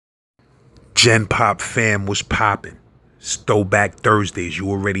Gen Pop fam was popping. It's Throwback Thursdays. You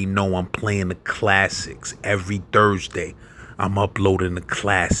already know I'm playing the classics. Every Thursday, I'm uploading the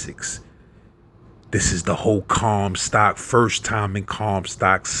classics. This is the whole Comstock, first time in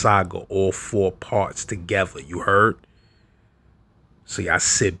Comstock saga, all 4 parts together. You heard? So y'all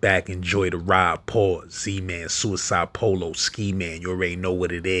sit back, enjoy the ride, pause. Z-Man, Suicide Polo, Ski Man, you already know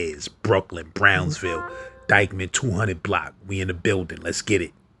what it is. Brooklyn, Brownsville, Dykeman 200 block. We in the building. Let's get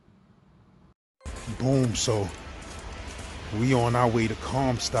it. Boom, so we on our way to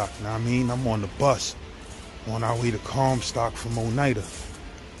Comstock, know what I mean? I'm on the bus on our way to Comstock from Oneida,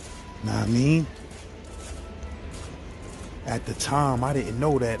 know what I mean? At the time, I didn't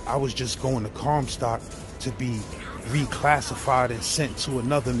know that I was just going to Comstock to be reclassified and sent to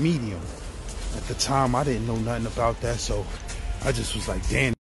another medium. At the time, I didn't know nothing about that, so I just was like,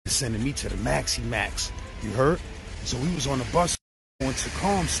 damn, they're sending me to the Maxi Max, you heard? So we was on the bus going to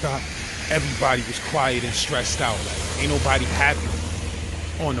Comstock. Everybody was quiet and stressed out. Like, ain't nobody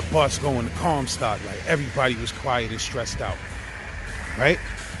happy on the bus going to Comstock. Like, everybody was quiet and stressed out, right?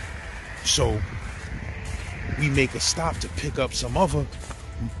 So we make a stop to pick up some other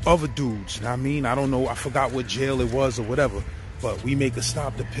dudes, you know what I mean? I don't know, I forgot what jail it was or whatever, but we make a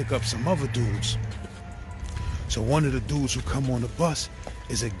stop to pick up some other dudes. So one of the dudes who come on the bus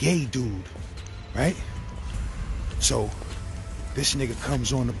is a gay dude, right? So this nigga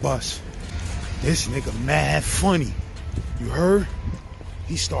comes on the bus. This nigga mad funny. You heard?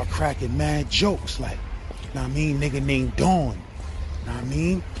 He start cracking mad jokes like, know what I mean? Nigga named Dawn. Know what I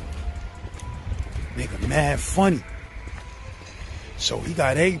mean? Nigga mad funny. So he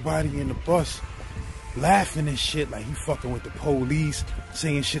got everybody in the bus laughing and shit like he fucking with the police,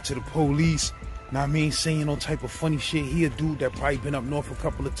 saying shit to the police. Know what I mean? Saying all type of funny shit. He a dude that probably been up north a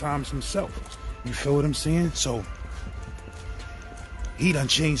couple of times himself. You feel what I'm saying? So he done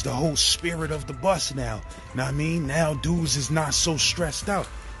changed the whole spirit of the bus now. Know what I mean? Now dudes is not so stressed out.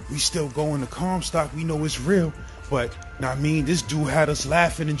 We still going to Comstock. We know it's real. But, know what I mean? This dude had us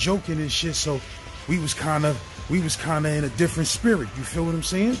laughing and joking and shit. So we was kind of in a different spirit. You feel what I'm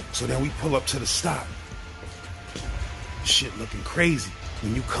saying? So then we pull up to the stop. Shit looking crazy.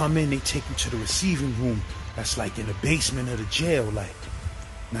 When you come in, they take you to the receiving room. That's like in the basement of the jail. Like,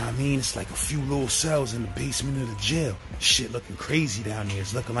 know what I mean? It's like a few little cells in the basement of the jail. Shit looking crazy down there.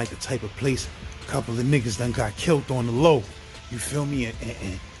 It's looking like the type of place a couple of niggas done got killed on the low. You feel me?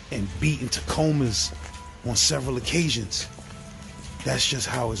 And beaten to comas on several occasions. That's just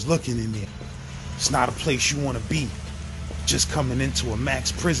how it's looking in there. It's not a place you want to be. Just coming into a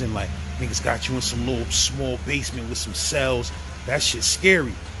max prison, like niggas got you in some little small basement with some cells. That shit's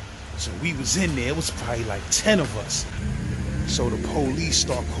scary. So we was in there. It was probably like 10 of us. So the police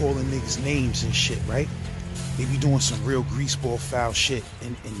start calling niggas names and shit, right? They be doing some real greaseball foul shit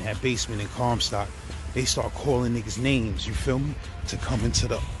in that basement in Comstock. They start calling niggas names, you feel me? To come into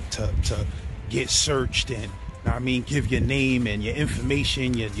the, to get searched and, know what I mean, give your name and your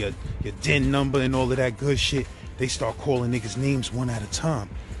information, your DIN number and all of that good shit. They start calling niggas names one at a time.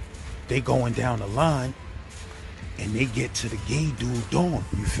 They going down the line and they get to the gay dude Dawn.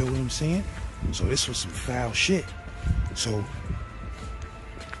 You feel what I'm saying? So this was some foul shit. So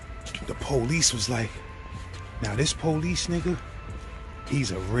the police was like, now this police nigga,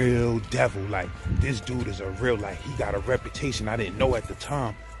 he's a real devil. Like, this dude is a real, like, he got a reputation. I didn't know at the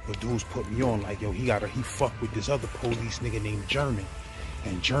time, but dudes put me on like, yo, he fucked with this other police nigga named German.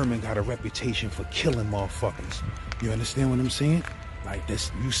 And German got a reputation for killing motherfuckers. You understand what I'm saying? Like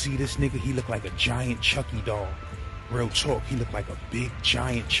this, you see this nigga, he look like a giant Chucky doll. Real talk, he look like a big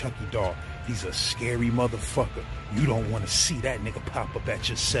giant Chucky doll. He's a scary motherfucker. You don't want to see that nigga pop up at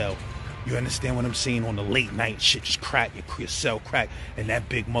your cell. You understand what I'm saying? On the late night shit, just crack, your cell crack, and that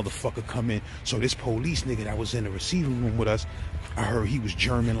big motherfucker come in. So this police nigga that was in the receiving room with us, I heard he was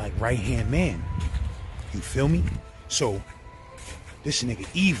German like right-hand man. You feel me? So this nigga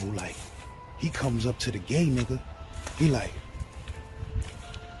evil, like, he comes up to the gay nigga. He like,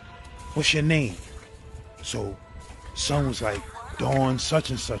 what's your name? So son was like, Dawn such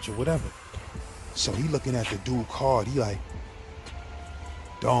and such or whatever. So he looking at the dude card. He like,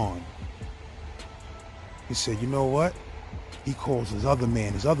 Dawn. He said, you know what? He calls his other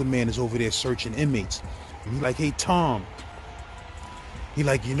man. His other man is over there searching inmates. And he like, hey, Tom. He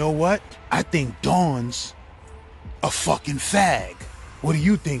like, you know what? I think Dawn's a fucking fag. What do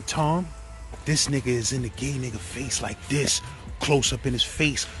you think, Tom? This nigga is in the gay nigga face like this, close up in his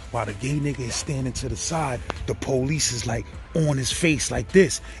face, while the gay nigga is standing to the side. The police is like on his face like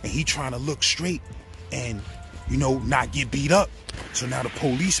this, and he trying to look straight and, you know, not get beat up. So now the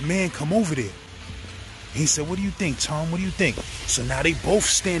policeman come over there. He said, what do you think, Tom? What do you think? So now they both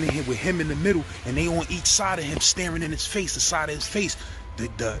standing here with him in the middle, and they on each side of him, staring in his face, the side of his face.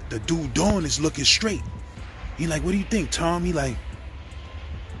 The dude Dawn is looking straight. He like, what do you think, Tom? He like,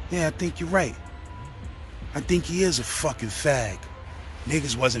 yeah, I think you're right. I think he is a fucking fag.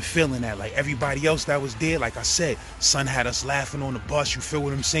 Niggas wasn't feeling that. Like everybody else that was there, like I said, son had us laughing on the bus, you feel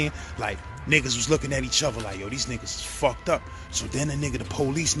what I'm saying? Like, niggas was looking at each other like, yo, these niggas is fucked up. So then the nigga, the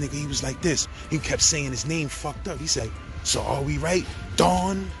police nigga, he was like this. He kept saying his name fucked up. He said, so are we right,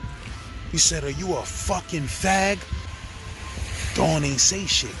 Dawn? He said, are you a fucking fag? Dawn ain't say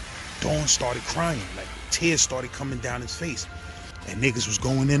shit. Dawn started crying. Like, tears started coming down his face. And niggas was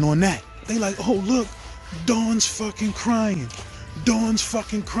going in on that. They like, oh, look, Dawn's fucking crying. Dawn's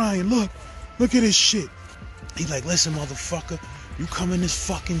fucking crying. Look at this shit. He like, listen, motherfucker, you come in this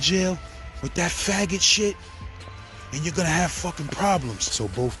fucking jail with that faggot shit, and you're gonna have fucking problems. So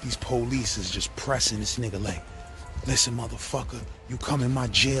both these police is just pressing this nigga like, listen, motherfucker, you come in my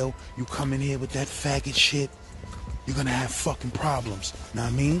jail, you come in here with that faggot shit, you're gonna have fucking problems. Know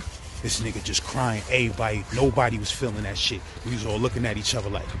what I mean? This nigga just crying. Everybody, nobody was feeling that shit. We was all looking at each other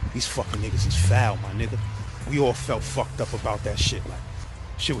like, these fucking niggas is foul, my nigga. We all felt fucked up about that shit. Like,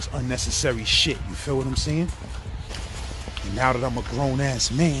 shit was unnecessary shit. You feel what I'm saying? And now that I'm a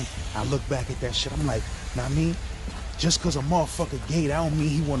grown-ass man, I look back at that shit, I'm like, know what I mean? Just because a motherfucker gay, that don't mean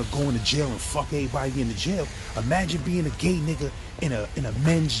he want to go into jail and fuck everybody in the jail. Imagine being a gay nigga in a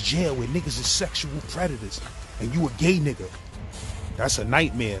men's jail where niggas is sexual predators and you a gay nigga. That's a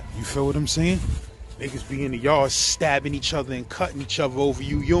nightmare. You feel what I'm saying? Niggas be in the yard stabbing each other and cutting each other over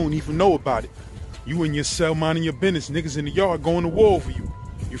you. You don't even know about it. You in your cell minding your business. Niggas in the yard going to war over you.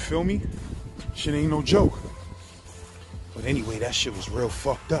 You feel me? Shit ain't no joke. But anyway, that shit was real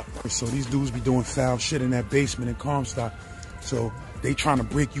fucked up. So these dudes be doing foul shit in that basement in Comstock. So they trying to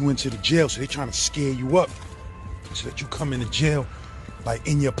break you into the jail. So they trying to scare you up so that you come into jail like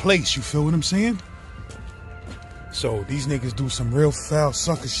in your place. You feel what I'm saying? So these niggas do some real foul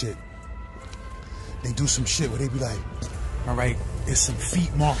sucker shit. They do some shit where they be like, all right, there's some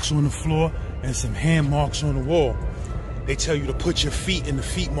feet marks on the floor and some hand marks on the wall. They tell you to put your feet in the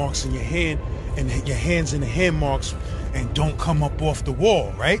feet marks in your hand and your hands in the hand marks and don't come up off the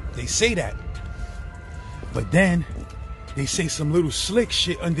wall, right? They say that. But then they say some little slick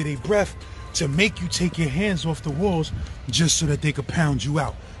shit under their breath to make you take your hands off the walls just so that they could pound you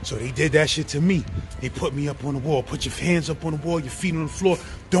out. So they did that shit to me. They put me up on the wall. Put your hands up on the wall, your feet on the floor.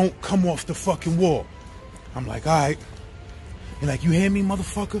 Don't come off the fucking wall. I'm like, all right. They're like, you hear me,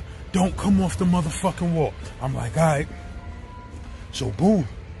 motherfucker? Don't come off the motherfucking wall. I'm like, all right. So boom.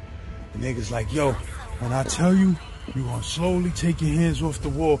 The nigga's like, yo, when I tell you, you gonna slowly take your hands off the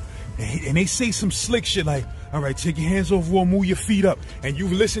wall. And they say some slick shit like, all right, take your hands off the wall, move your feet up. And you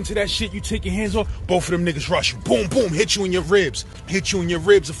listen to that shit, you take your hands off, both of them niggas rush you. Boom, boom, hit you in your ribs. Hit you in your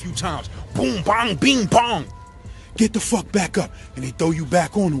ribs a few times. Boom, bang, bing, bong. Get the fuck back up. And they throw you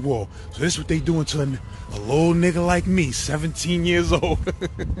back on the wall. So this is what they doing to a little nigga like me, 17 years old.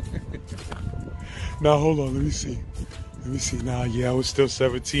 Now, hold on, let me see. Let me see. Nah, yeah, I was still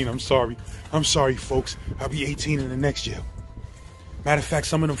 17. I'm sorry. I'm sorry, folks. I'll be 18 in the next jail. Matter of fact,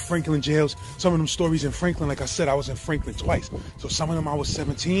 some of them Franklin jails, some of them stories in Franklin, like I said, I was in Franklin twice. So some of them I was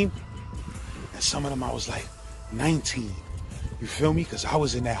 17, and some of them I was like 19. You feel me? Because I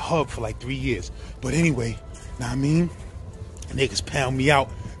was in that hub for like 3 years. But anyway, know what I mean? Niggas pound me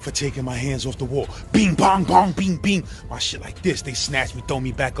out for taking my hands off the wall. Bing, bong, bong, bing, bing. My shit like this. They snatch me, throw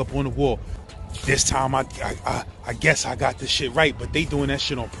me back up on the wall. This time, I guess I got this shit right, but they doing that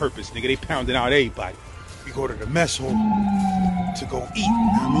shit on purpose, nigga. They pounding out everybody. We go to the mess hall to go eat, you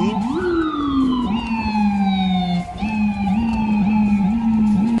know what I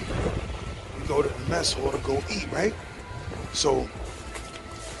mean? We go to the mess hall to go eat, right? So,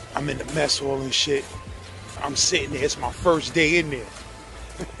 I'm in the mess hall and shit. I'm sitting there. It's my first day in there.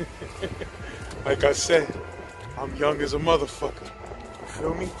 Like I said, I'm young as a motherfucker. You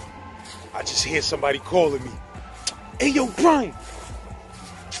feel me? I just hear somebody calling me. Hey, yo, Brian.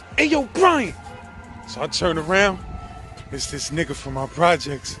 Hey, yo, Brian. So I turn around. It's this nigga from my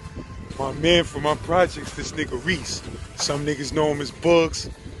projects. My man from my projects, this nigga Reese. Some niggas know him as Bugs.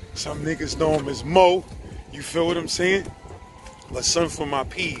 Some niggas know him as Mo. You feel what I'm saying? But son from my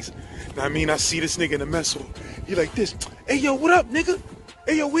P's. Now, I mean, I see this nigga in the mess hall. He like this. Hey, yo, what up, nigga?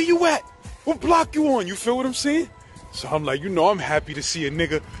 Hey, yo, where you at? What block you on? You feel what I'm saying? So I'm like, you know, I'm happy to see a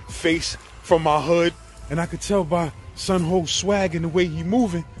nigga face from my hood. And I could tell by son whole swag and the way he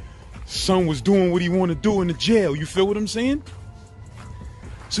moving, son was doing what he want to do in the jail. You feel what I'm saying?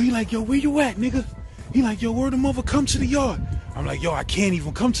 So he like, yo, where you at, nigga? He like, yo, word the mother, come to the yard. I'm like, yo, I can't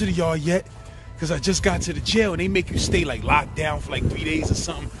even come to the yard yet. Because I just got to the jail and they make you stay like locked down for like 3 days or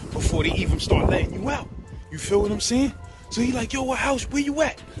something before they even start letting you out. You feel what I'm saying? So he like, yo, what house? Where you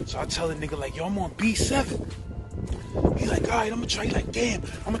at? So I tell the nigga like, yo, I'm on B7. He like, all right, I'm gonna try. He like, damn,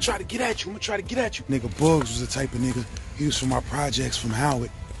 I'm gonna try to get at you. Nigga Bugs was the type of nigga. He was from my projects from Howard.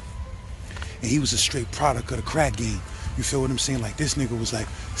 And he was a straight product of the crack game. You feel what I'm saying? Like, this nigga was like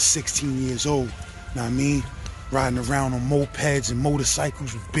 16 years old. Know what I mean? Riding around on mopeds and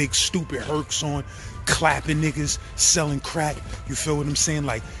motorcycles with big stupid hercs on, clapping niggas, selling crack. You feel what I'm saying?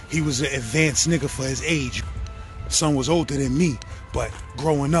 Like, he was an advanced nigga for his age. Son was older than me, but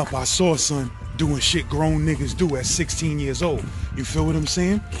growing up, I saw son doing shit grown niggas do at 16 years old. You feel what I'm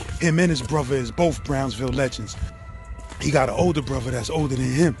saying? Him and his brother is both Brownsville legends. He got an older brother that's older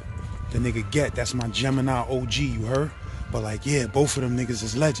than him. The nigga Get, that's my Gemini OG, you heard? But like, yeah, both of them niggas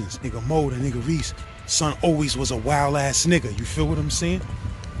is legends. Nigga Mo, the nigga Reese, son always was a wild ass nigga. You feel what I'm saying?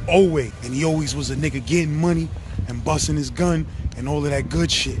 Always. And he always was a nigga getting money and busting his gun and all of that good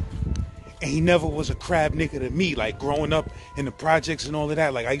shit. And he never was a crab nigga to me, like growing up in the projects and all of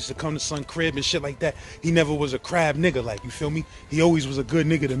that. Like, I used to come to son crib and shit like that. He never was a crab nigga, like, you feel me? He always was a good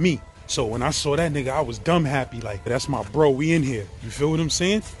nigga to me. So when I saw that nigga, I was dumb happy, like, that's my bro, we in here. You feel what I'm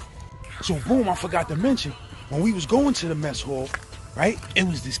saying? So boom, I forgot to mention, when we was going to the mess hall, right, it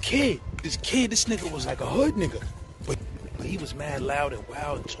was this kid. This nigga was like a hood nigga. But he was mad loud and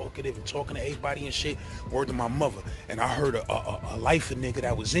wild and talkative and talking to everybody and shit. Word to my mother. And I heard a lifer nigga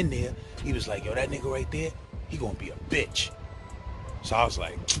that was in there. He was like, yo, that nigga right there, he gonna be a bitch. So I was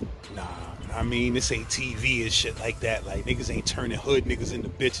like, nah, I mean, this ain't TV and shit like that. Like, niggas ain't turning hood niggas into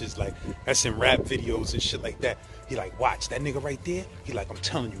bitches. Like, that's in rap videos and shit like that. He like, watch, that nigga right there? He like, I'm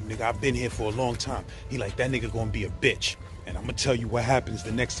telling you, nigga, I've been here for a long time. He like, that nigga gonna be a bitch. And I'm gonna tell you what happens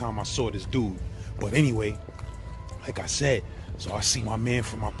the next time I saw this dude. But anyway, like I said, so I see my man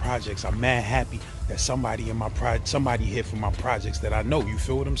from my projects. I'm mad happy that somebody here from my projects that I know. You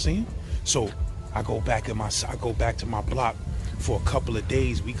feel what I'm saying? So I go back to my block for a couple of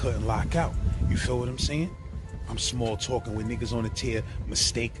days. We couldn't lock out. You feel what I'm saying? I'm small talking with niggas on the tier.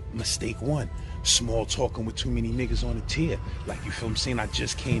 Mistake one. Small talking with too many niggas on the tier. Like, you feel what I'm saying? I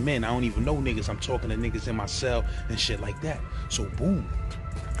just came in. I don't even know niggas. I'm talking to niggas in my cell and shit like that. So boom.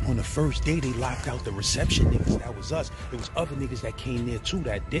 On the first day, they locked out the reception niggas. That was us. There was other niggas that came there too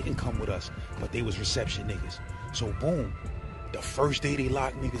that didn't come with us, but they was reception niggas. So boom, the first day they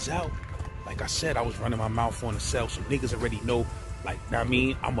locked niggas out, like I said, I was running my mouth on the cell, so niggas already know. Like, I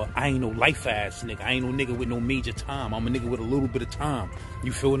mean, I ain't no life ass nigga. I ain't no nigga with no major time. I'm a nigga with a little bit of time.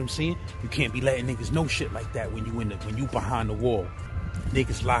 You feel what I'm saying? You can't be letting niggas know shit like that when you behind the wall.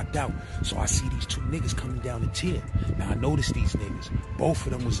 Niggas locked out. So I see these two niggas coming down the tier. Now I noticed these niggas. Both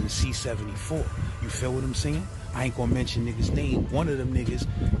of them was in C74. You feel what I'm saying? I ain't gonna mention niggas' name. One of them niggas,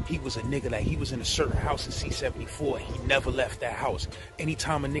 he was a nigga that he was in a certain house in C74. He never left that house.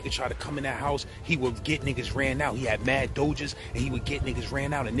 Anytime a nigga tried to come in that house, he would get niggas ran out. He had mad doges and he would get niggas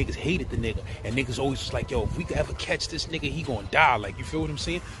ran out, and niggas hated the nigga. And niggas always was like, yo, if we could ever catch this nigga, he gonna die. Like, you feel what I'm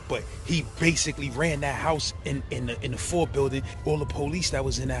saying? But he basically ran that house in the 4 building. All the police that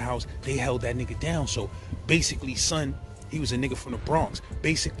was in that house, they held that nigga down. So basically, son, he was a nigga from the Bronx.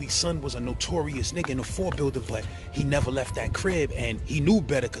 Basically, son was a notorious nigga in the 4 building, but he never left that crib, and he knew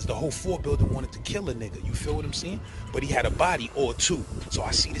better because the whole 4 building wanted to kill a nigga. You feel what I'm saying? But he had a body or two. So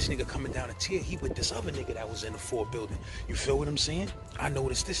I see this nigga coming down the tier. He with this other nigga that was in the 4 building. You feel what I'm saying? I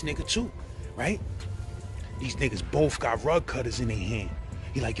noticed this nigga too, right? These niggas both got rug cutters in their hand.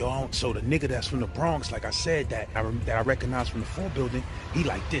 He like, yo, so the nigga that's from the Bronx, like I said, that I recognize from the 4 building, he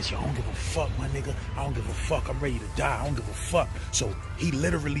like this, yo, I don't give a fuck, my nigga. I don't give a fuck. I'm ready to die. I don't give a fuck. So he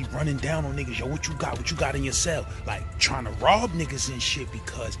literally running down on niggas, yo, what you got? What you got in your cell? Like, trying to rob niggas and shit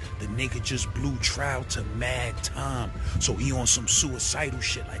because the nigga just blew trial to mad time. So he on some suicidal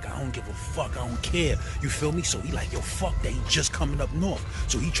shit, like, I don't give a fuck. I don't care. You feel me? So he like, yo, fuck that. He just coming up north.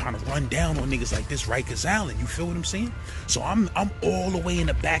 So he trying to run down on niggas like this Rikers Island. You feel what I'm saying? So I'm all the way in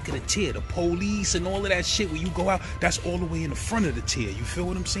the back of the tier. The police and all of that shit, when you go out, that's all the way in the front of the tier. You feel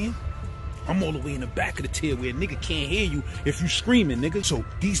what I'm saying? I'm all the way in the back of the tier where a nigga can't hear you if you screaming, nigga. So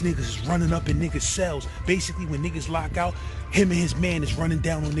these niggas is running up in niggas' cells. Basically, when niggas lock out, him and his man is running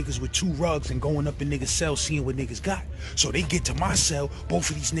down on niggas with 2 rugs and going up in niggas' cells, seeing what niggas got. So they get to my cell, both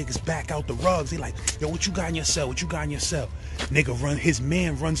of these niggas back out the rugs. They like, yo, what you got in your cell? What you got in your cell? His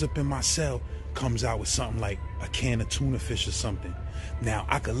man runs up in my cell, comes out with something like a can of tuna fish or something. Now,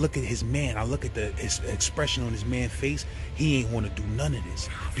 I could look at his man. I look at his expression on his man's face. He ain't want to do none of this.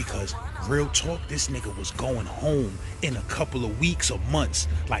 Because, real talk, this nigga was going home in a couple of weeks or months.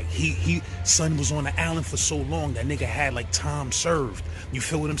 Like, son was on the island for so long, that nigga had, like, time served. You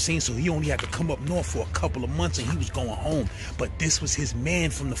feel what I'm saying? So he only had to come up north for a couple of months, and he was going home. But this was his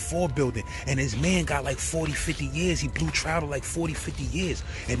man from the 4 building. And his man got, like, 40, 50 years. He blue traveled, like, 40, 50 years.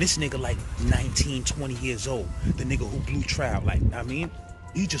 And this nigga, like, 19, 20 years old. The nigga who blue traveled, like, I mean,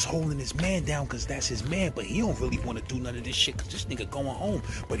 he just holding his man down because that's his man, but he don't really want to do none of this shit because this nigga going home.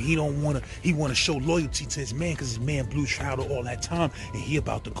 But he want to show loyalty to his man because his man blue traveled all that time and he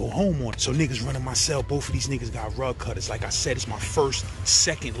about to go home on it. So niggas running my cell, both of these niggas got rug cutters. Like I said, it's my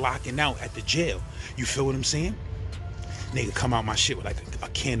second locking out at the jail. You feel what I'm saying? Nigga come out my shit with like a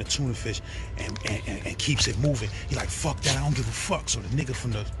can of tuna fish and keeps it moving. He like, fuck that, I don't give a fuck. So the nigga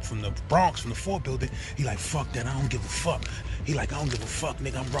from the Bronx, from the 4 building, he like, fuck that, I don't give a fuck. He like, I don't give a fuck,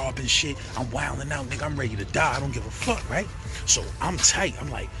 nigga, I'm robbing shit, I'm wilding out, nigga, I'm ready to die, I don't give a fuck, right? So I'm tight, I'm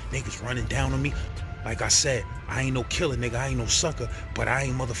like, niggas running down on me. Like I said, I ain't no killer, nigga, I ain't no sucker, but I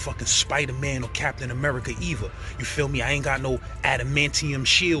ain't motherfucking Spider-Man or Captain America either. You feel me? I ain't got no adamantium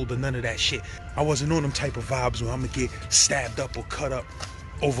shield or none of that shit. I wasn't on them type of vibes where I'm gonna get stabbed up or cut up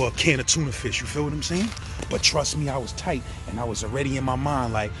over a can of tuna fish, you feel what I'm saying? But trust me, I was tight, and I was already in my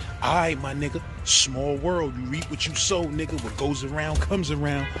mind like, alright, my nigga, small world, you reap what you sow, nigga. What goes around comes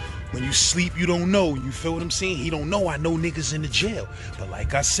around. When you sleep, you don't know, you feel what I'm saying? He don't know I know niggas in the jail. But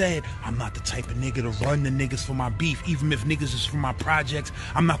like I said, I'm not the type of nigga to run the niggas for my beef. Even if niggas is from my projects,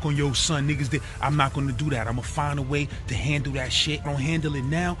 I'm not gonna, yo son, niggas, I'm not gonna do that. I'm gonna find a way to handle that shit. I don't handle it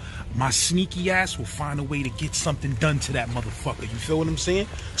now, my sneaky ass will find a way to get something done to that motherfucker. You feel what I'm saying?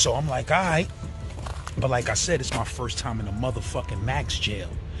 So I'm like, alright. But like I said, it's my first time in a motherfucking max jail.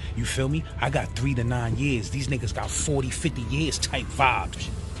 You feel me? I got 3 to 9 years. These niggas got 40, 50 years type vibes.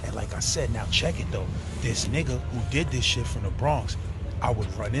 And like I said, now check it though. This nigga who did this shit from the Bronx, I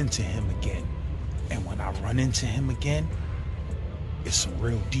would run into him again. And when I run into him again, it's some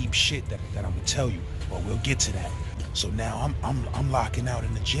real deep shit that I'm gonna tell you. But we'll get to that. So now I'm locking out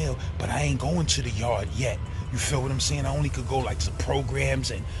in the jail, but I ain't going to the yard yet. You feel what I'm saying? I only could go like to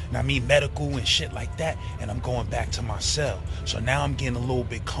programs and I mean medical and shit like that, and I'm going back to my cell. So now I'm getting a little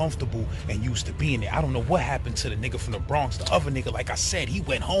bit comfortable and used to being there. I don't know what happened to the nigga from the Bronx. The other nigga, like I said, he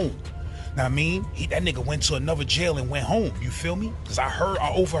went home. Now I mean, that nigga went to another jail and went home. You feel me? Because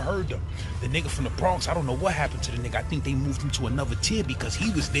I overheard them. The nigga from the Bronx, I don't know what happened to the nigga. I think they moved him to another tier because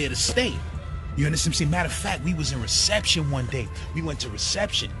he was there to stay. You understand what I'm saying? Matter of fact, we was in reception one day. We went to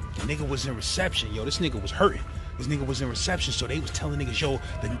reception. The nigga was in reception. Yo, this nigga was hurting. This nigga was in reception, so they was telling niggas, yo,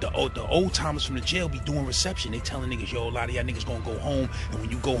 the old timers from the jail be doing reception. They telling niggas, yo, a lot of y'all niggas gonna go home, and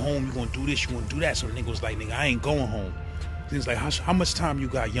when you go home, you gonna do this, you gonna do that. So the nigga was like, nigga, I ain't going home. He was like, how much time you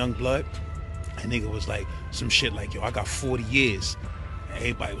got, young blood? And nigga was like, some shit like, yo, I got 40 years. And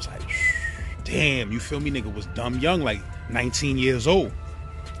everybody was like, damn, you feel me? Nigga was dumb young, like 19 years old.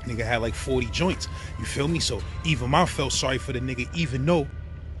 Nigga had like 40 joints. You feel me? So even I felt sorry for the nigga, even though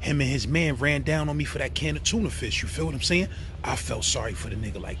him and his man ran down on me for that can of tuna fish. You feel what I'm saying? I felt sorry for the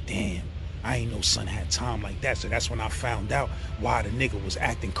nigga, like, damn, I ain't know son had time like that. So that's when I found out why the nigga was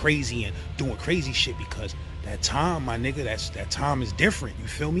acting crazy and doing crazy shit, because that time, my nigga, that time is different. You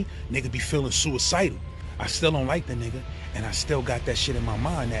feel me? Nigga be feeling suicidal. I still don't like the nigga, and I still got that shit in my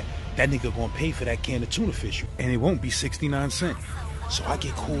mind that nigga gonna pay for that can of tuna fish, and it won't be 69 cents. So I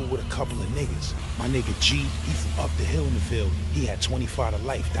get cool with a couple of niggas. My nigga G, he from up the hill in the Ville. He had 25 to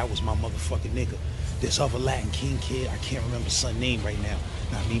life. That was my motherfucking nigga. This other Latin King kid, I can't remember son's name right now.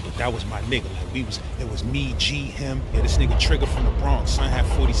 Know what I mean? But that was my nigga. Like it was me, G, him. Yeah, this nigga Trigger from the Bronx. Son had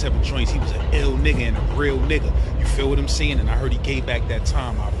 47 joints. He was an ill nigga and a real nigga. You feel what I'm saying? And I heard he gave back that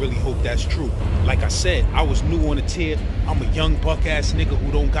time. I really hope that's true. Like I said, I was new on the tier. I'm a young buck ass nigga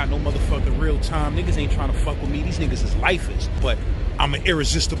who don't got no motherfucking real time. Niggas ain't trying to fuck with me. These niggas is lifers. But I'm an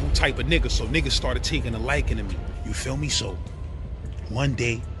irresistible type of nigga, so niggas started taking a liking to me. You feel me? So one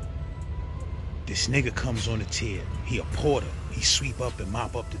day, this nigga comes on the tier. He a porter. He sweep up and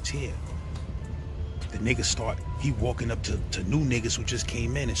mop up the tier. The nigga he walking up to new niggas who just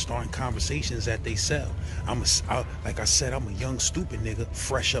came in and starting conversations at they cell. Like I said, I'm a young stupid nigga,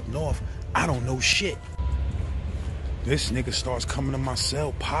 fresh up north. I don't know shit. This nigga starts coming to my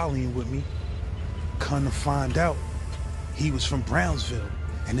cell, polying with me. Come to find out, he was from Brownsville,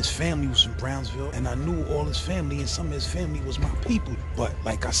 and his family was from Brownsville, and I knew all his family, and some of his family was my people. But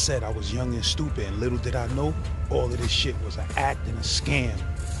like I said, I was young and stupid, and little did I know, all of this shit was an act and a scam.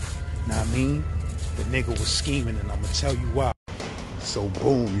 Know what I mean? The nigga was scheming, and I'm gonna tell you why. So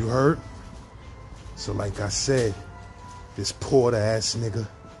boom, you heard? So like I said, this Porter ass nigga,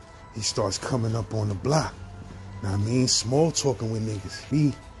 he starts coming up on the block. Now I mean, small talking with niggas.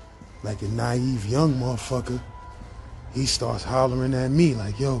 Me, like a naive young motherfucker, he starts hollering at me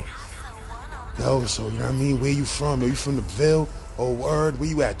like, yo, so you know what I mean? Where you from? Are you from the Ville? Oh, word? Where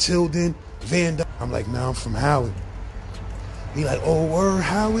you at? Tilden? Vanda? I'm like, nah, I'm from Howard. He like, oh, word,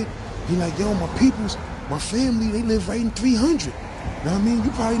 Howard? He like, yo, my peoples, my family, they live right in 300. You know what I mean? You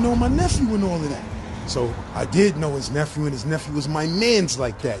probably know my nephew and all of that. So I did know his nephew, and his nephew was my mans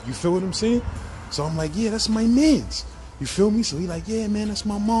like that. You feel what I'm saying? So I'm like, yeah, that's my mans. You feel me? So he like, yeah, man, that's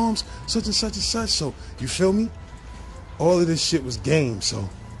my mom's, such and such and such. So, you feel me? All of this shit was game, so.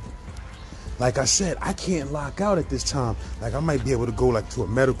 Like I said, I can't lock out at this time. Like I might be able to go like to a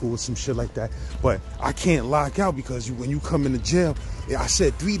medical or some shit like that, but I can't lock out because when you come into jail, I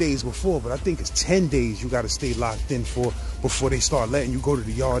said 3 days before, but I think it's 10 days you got to stay locked in for before they start letting you go to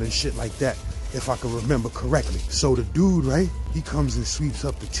the yard and shit like that, if I can remember correctly. So the dude, right, he comes and sweeps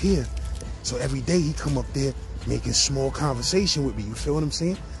up the tier. So every day he come up there making small conversation with me, you feel what I'm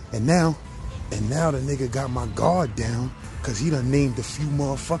saying? And now the nigga got my guard down because he done named a few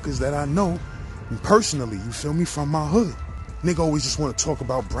motherfuckers that I know personally, you feel me, from my hood. Nigga always just want to talk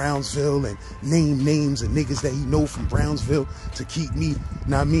about Brownsville and name names and niggas that he know from Brownsville to keep me,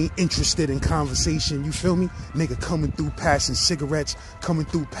 know what I mean, interested in conversation, you feel me? Nigga coming through passing cigarettes, coming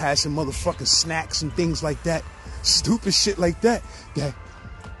through passing motherfucking snacks and things like that. Stupid shit like that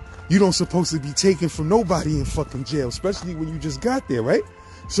you don't supposed to be taking from nobody in fucking jail, especially when you just got there, right?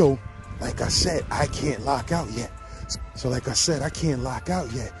 So, like I said, I can't lock out yet. So like I said, I can't lock out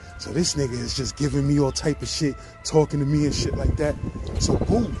yet. So this nigga is just giving me all type of shit, talking to me and shit like that. So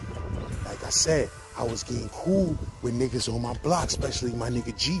boom, like I said, I was getting cool with niggas on my block, especially my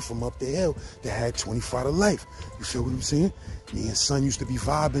nigga G from up the hill that had 25 to life. You feel what I'm saying? Me and son used to be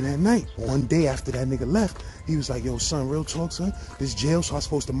vibing at night. One day after that nigga left, he was like, yo, son, real talk, son, this jail, so I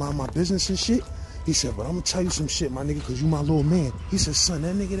supposed to mind my business and shit? He said, but I'm gonna tell you some shit, my nigga, because you my little man. He said, son,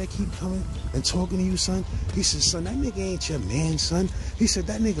 that nigga that keep coming and talking to you, son, he said, son, that nigga ain't your man, son. He said,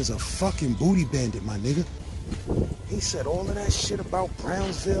 that nigga's a fucking booty bandit, my nigga. He said all of that shit about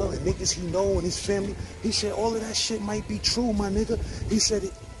Brownsville and niggas he know and his family. He said all of that shit might be true, my nigga. He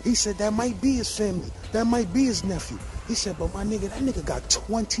said that might be his family. That might be his nephew. He said, but my nigga, that nigga got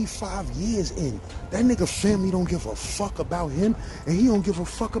 25 years in. That nigga family don't give a fuck about him, and he don't give a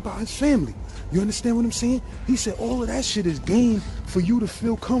fuck about his family. You understand what I'm saying? He said all of that shit is game for you to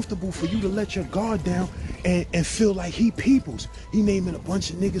feel comfortable, for you to let your guard down and feel like he peoples. He naming a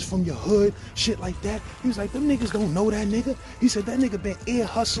bunch of niggas from your hood, shit like that. He was like, them niggas don't know that nigga. He said that nigga been ear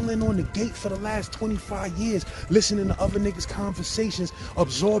hustling on the gate for the last 25 years, listening to other niggas' conversations,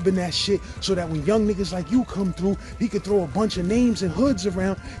 absorbing that shit, so that when young niggas like you come through, he could throw a bunch of names and hoods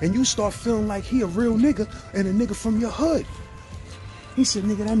around, and you start feeling like he a real nigga and a nigga from your hood. He said,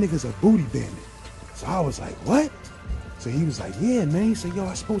 nigga, that nigga's a booty bandit. So I was like, what? So he was like, yeah, man. He said, yo,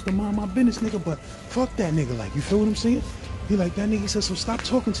 I supposed to mind my business, nigga, but fuck that nigga. Like, you feel what I'm saying? He like, that nigga, he said, so stop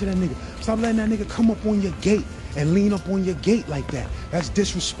talking to that nigga. Stop letting that nigga come up on your gate and lean up on your gate like that. That's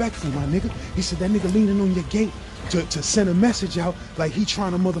disrespectful, my nigga. He said, that nigga leaning on your gate to send a message out like he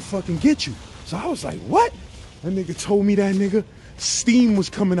trying to motherfucking get you. So I was like, what? That nigga told me that, nigga. Steam was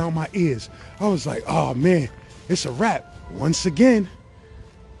coming out my ears. I was like, oh, man, it's a wrap. Once again,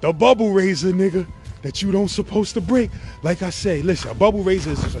 the bubble razor, nigga, that you don't supposed to break. Like I say, listen, a bubble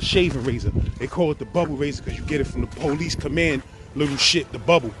razor is just a shaving razor. They call it the bubble razor because you get it from the police command little shit, the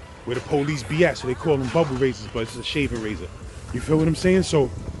bubble, where the police be at. So they call them bubble razors, but it's a shaving razor. You feel what I'm saying?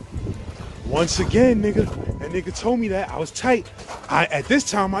 So, once again, nigga, that nigga told me that. I was tight. At this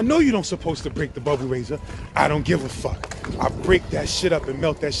time, I know you don't supposed to break the bubble razor. I don't give a fuck. I break that shit up and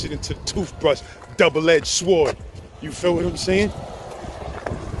melt that shit into the toothbrush, double-edged sword. You feel what I'm saying?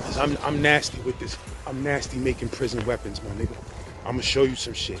 I'm nasty with this. I'm nasty making prison weapons, my nigga. I'm gonna show you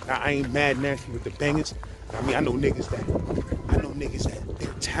some shit. Now, I ain't mad nasty with the bangers. I mean, I know niggas that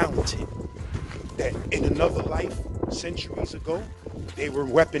they're talented. That in another life, centuries ago, they were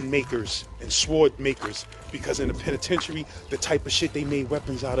weapon makers and sword makers, because in the penitentiary, the type of shit they made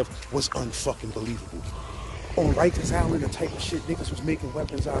weapons out of was unfucking believable. On Rikers Island, the type of shit niggas was making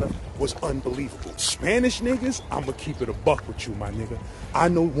weapons out of was unbelievable. Spanish niggas, I'ma keep it a buck with you, my nigga. I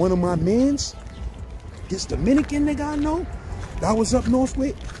know one of my mans, this Dominican nigga I know, that I was up north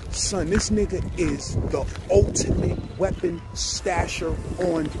with, son, this nigga is the ultimate weapon stasher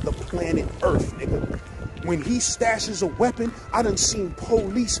on the planet Earth, nigga. When he stashes a weapon, I done seen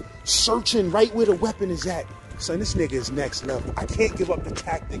police searching right where the weapon is at. Son, this nigga is next level. I can't give up the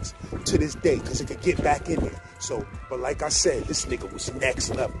tactics to this day because it could get back in there. So, but like I said, this nigga was next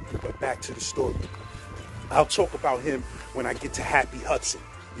level. But back to the story. I'll talk about him when I get to Happy Hudson.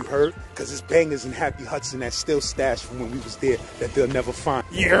 You heard? Because there's bangers in Happy Hudson that's still stashed from when we was there that they'll never find.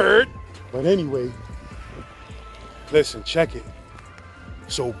 You heard? But anyway, listen, check it.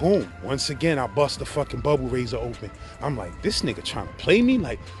 So boom, once again, I bust the fucking bubble razor open. I'm like, this nigga trying to play me?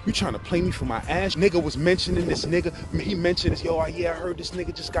 Like, you trying to play me for my ass? Nigga was mentioning this nigga. He mentioned this, yo, yeah, I heard this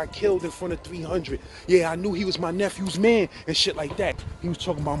nigga just got killed in front of 300. Yeah, I knew he was my nephew's man and shit like that. He was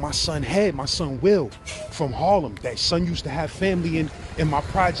talking about my son Head, my son Will from Harlem. That son used to have family in my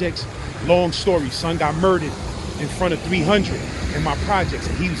projects. Long story, son got murdered in front of 300 in my projects,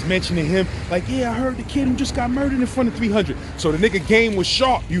 and he was mentioning him like, yeah, I heard the kid who just got murdered in front of 300. So the nigga game was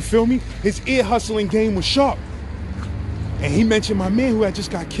sharp, you feel me? His ear hustling game was sharp. And he mentioned my man who had just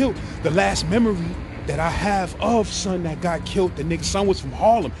got killed. The last memory that I have of son that got killed, the nigga son was from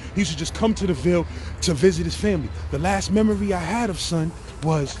Harlem. He used to just come to the Ville to visit his family. The last memory I had of son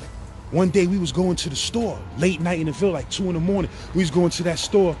was one day we was going to the store, late night in the Ville, like 2 in the morning. We was going to that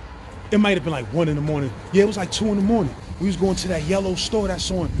store. It might have been like 1 in the morning. Yeah, it was like 2 in the morning. We was going to that yellow store that's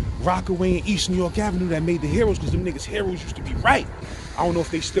on Rockaway and East New York Avenue that made the heroes, because them niggas heroes used to be right. I don't know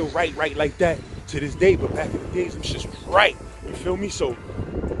if they still right like that to this day, but back in the days, them shits was right. You feel me? So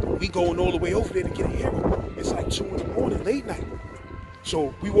we going all the way over there to get a hero. It's like 2 in the morning, late night.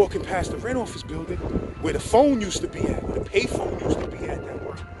 So we walking past the rent office building where the phone used to be at, where the payphone used to be at that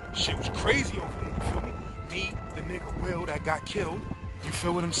work. Shit was crazy over there, you feel me? Me, the nigga Will that got killed, you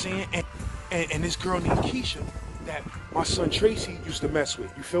feel what I'm saying? And this girl named Keisha that my son Tracy used to mess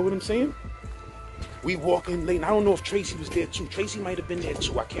with. You feel what I'm saying? We walking late. And I don't know if Tracy was there too. Tracy might have been there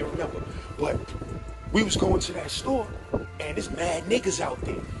too. I can't remember. But we was going to that store, and there's mad niggas out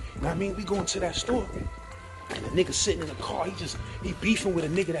there. You know what I mean? We going to that store, and the nigga sitting in the car, he beefing with a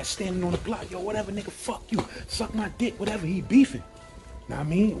nigga that's standing on the block. Yo, whatever, nigga, fuck you. Suck my dick, whatever. He beefing. You know what I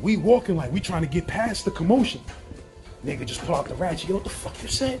mean? We walking like we trying to get past the commotion. Nigga just pull out the ratchet. Yo, what the fuck you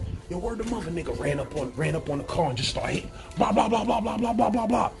said? Yo, word the mother. Nigga ran up on the car and just start hitting. Blah, blah, blah, blah, blah, blah, blah, blah,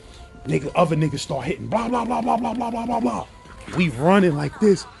 blah. Nigga, other niggas start hitting. Blah, blah, blah, blah, blah, blah, blah, blah, blah. We running like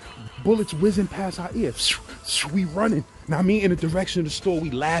this. Bullets whizzing past our ears. We running. Now, I mean, in the direction of the store,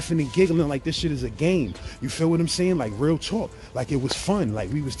 we laughing and giggling like this shit is a game. You feel what I'm saying? Like real talk. Like it was fun.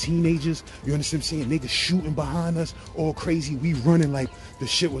 Like we was teenagers. You understand what I'm saying? Niggas shooting behind us, all crazy. We running like the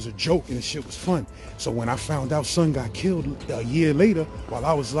shit was a joke and the shit was fun. So when I found out son got killed a year later while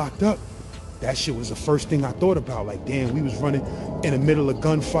I was locked up, that shit was the first thing I thought about. Like, damn, we was running in the middle of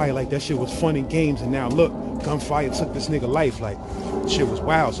gunfire. Like, that shit was fun and games. And now, look, gunfire took this nigga life. Like, shit was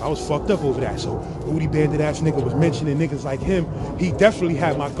wild. So I was fucked up over that. So, Booty Bandit ass nigga was mentioning niggas like him. He definitely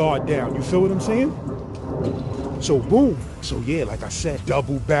had my guard down. You feel what I'm saying? So, boom. So, yeah, like I said,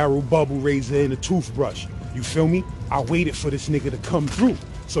 double barrel bubble razor and a toothbrush. You feel me? I waited for this nigga to come through.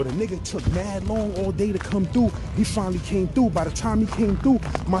 So the nigga took mad long all day to come through. He finally came through. By the time he came through,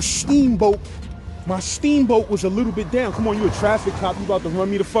 my steamboat was a little bit down. Come on, you a traffic cop. You about to run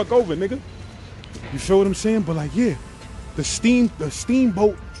me the fuck over, nigga. You feel what I'm saying? But like, yeah, the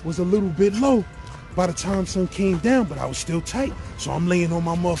steamboat was a little bit low by the time sun came down, but I was still tight. So I'm laying on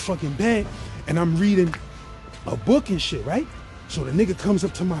my motherfucking bed and I'm reading a book and shit, right? So the nigga comes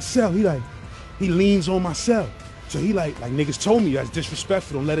up to my cell. He leans on my cell. So he like niggas told me that's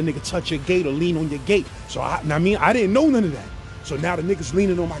disrespectful. Don't let a nigga touch your gate or lean on your gate. So I didn't know none of that. So now the niggas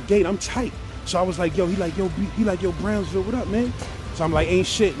leaning on my gate, I'm tight. So I was like, yo, he like, yo, Brownsville, what up, man? So I'm like, ain't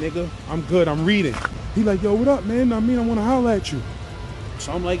shit, nigga. I'm good, I'm reading. He like, yo, what up, man? I wanna holler at you.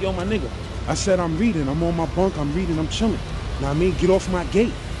 So I'm like, yo, my nigga. I said, I'm reading, I'm on my bunk, I'm reading, I'm chilling. Get off my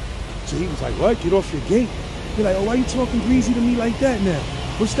gate. So he was like, what? Get off your gate? He like, oh, why you talking greasy to me like that now?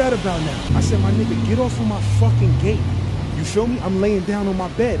 What's that about now? I said, my nigga, get off of my fucking gate. You feel me? I'm laying down on my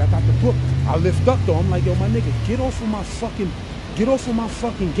bed. I got the book. I lift up though. I'm like, yo, my nigga, get off of my fucking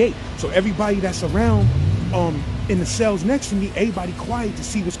gate. So everybody that's around in the cells next to me, everybody quiet to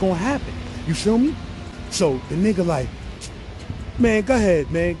see what's gonna happen. You feel me? So the nigga like, man, go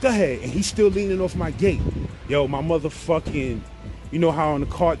ahead, man, go ahead. And he's still leaning off my gate. Yo, my motherfucking, you know how on the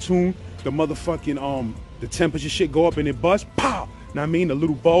cartoon, the motherfucking, the temperature shit go up and it bust? Pow! Know what I mean? The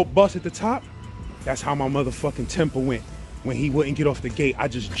little bulb bust at the top. That's how my motherfucking temper went. When he wouldn't get off the gate, I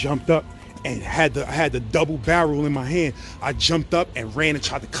just jumped up and had the double barrel in my hand. I jumped up and ran and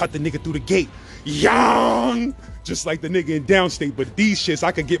tried to cut the nigga through the gate. Young! Just like the nigga in downstate, but these shits,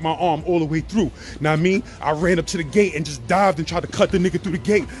 I could get my arm all the way through. Know what I mean? I ran up to the gate and just dived and tried to cut the nigga through the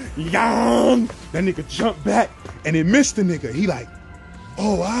gate. Young! That nigga jumped back and it missed the nigga. He like,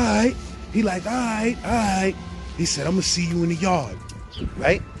 oh, all right. He like, all right. He said, I'm gonna see you in the yard.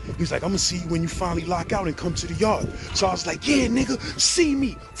 right? He's like, I'm gonna see you when you finally lock out and come to the yard. So I was like, yeah, nigga, see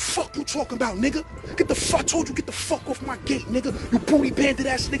me. Fuck you talking about, nigga. Get the fuck, I told you, get the fuck off my gate, nigga. You booty bandit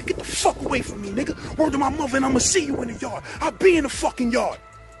ass nigga, get the fuck away from me, nigga. Word to my mother and I'ma see you in the yard. I'll be in the fucking yard.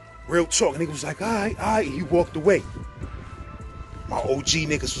 Real talk, nigga was like, all right, he walked away. My OG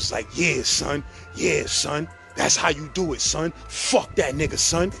niggas was like, yeah, son, that's how you do it, son. Fuck that nigga,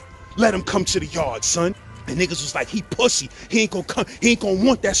 son. Let him come to the yard, son. And niggas was like, he pussy. He ain't gonna come. He ain't gonna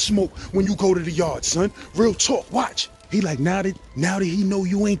want that smoke when you go to the yard, son. Real talk, watch. He like, now that he know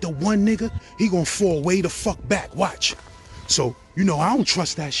you ain't the one nigga, he gonna fall way the fuck back, watch. So, you know, I don't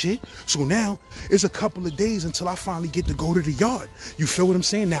trust that shit. So now, it's a couple of days until I finally get to go to the yard. You feel what I'm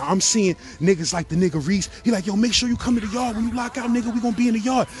saying? Now, I'm seeing niggas like the nigga Reese. He like, yo, make sure you come to the yard. When you lock out, nigga, we gonna be in the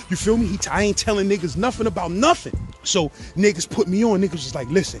yard. You feel me? I ain't telling niggas nothing about nothing. So, niggas put me on. Niggas was like,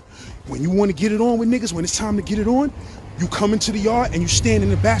 listen, when you want to get it on with niggas, when it's time to get it on, you come into the yard and you stand in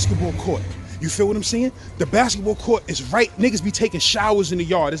the basketball court. You feel what I'm saying? The basketball court is right. Niggas be taking showers in the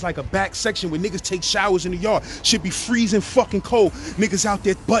yard. It's like a back section where niggas take showers in the yard. Should be freezing fucking cold. Niggas out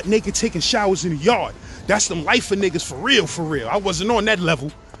there butt naked taking showers in the yard. That's them life for niggas for real, for real. I wasn't on that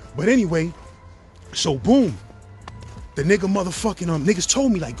level. But anyway, so boom. The nigga motherfucking niggas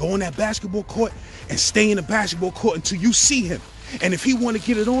told me like go on that basketball court and stay in the basketball court until you see him. And if he want to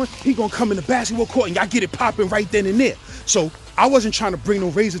get it on, he gonna come in the basketball court and y'all get it popping right then and there. So I wasn't trying to bring no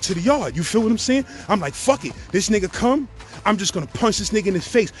razor to the yard. You feel what I'm saying? I'm like, fuck it. This nigga come, I'm just gonna punch this nigga in his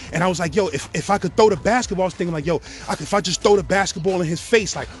face. And I was like, yo, if I could throw the basketball, I was thinking like, yo, if I just throw the basketball in his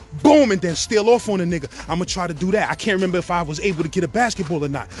face, like boom, and then steal off on the nigga, I'm gonna try to do that. I can't remember if I was able to get a basketball or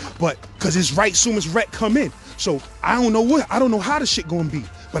not, but cause it's right soon as rec come in. So I don't know how the shit gonna be.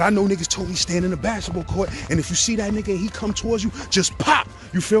 But I know niggas told me stand in the basketball court, and if you see that nigga and he come towards you, just pop.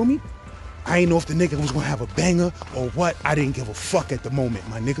 You feel me? I ain't know if the nigga was gonna have a banger or what. I didn't give a fuck at the moment,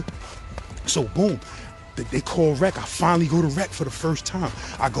 my nigga. So boom, they call rec. I finally go to rec for the first time.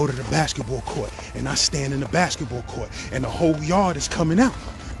 I go to the basketball court, and I stand in the basketball court, and the whole yard is coming out.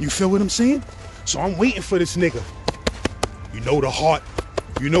 You feel what I'm saying? So I'm waiting for this nigga. You know the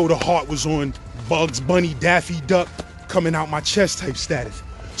heart was on Bugs Bunny, Daffy Duck, coming out my chest type status.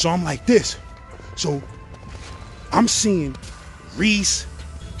 So I'm like this. So I'm seeing Reese,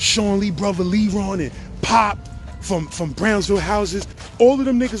 Sean Lee brother Leron, and Pop from Brownsville houses. All of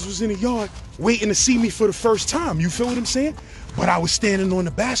them niggas was in the yard waiting to see me for the first time. You feel what I'm saying? But I was standing on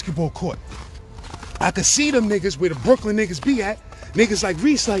the basketball court. I could see them niggas where the Brooklyn niggas be at. Niggas like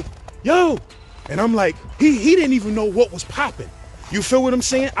Reese like, yo. And I'm like, he didn't even know what was popping. You feel what I'm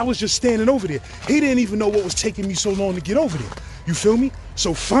saying? I was just standing over there. He didn't even know what was taking me so long to get over there. You feel me?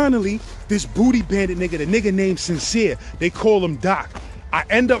 So finally, this booty bandit nigga, the nigga named Sincere, they call him Doc. I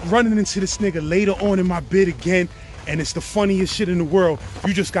end up running into this nigga later on in my bid again, and it's the funniest shit in the world.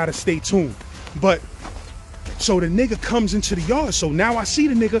 You just gotta stay tuned. But, so the nigga comes into the yard, so now I see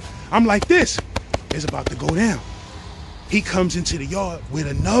the nigga, I'm like this, it's about to go down. He comes into the yard with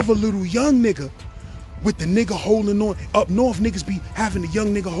another little young nigga, with the nigga holding on. Up north, niggas be having the young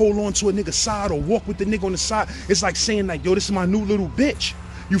nigga hold on to a nigga's side or walk with the nigga on the side. It's like saying like, yo, this is my new little bitch.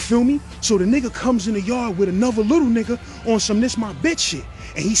 You feel me? So the nigga comes in the yard with another little nigga on some this my bitch shit.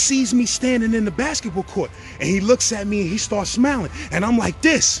 And he sees me standing in the basketball court. And he looks at me and he starts smiling. And I'm like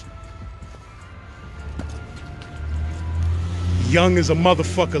this. Young as a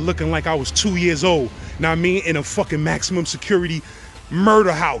motherfucker, looking like I was 2 years old. Now I mean, in a fucking maximum security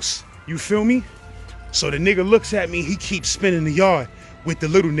murder house. You feel me? So the nigga looks at me, he keeps spinning the yard with the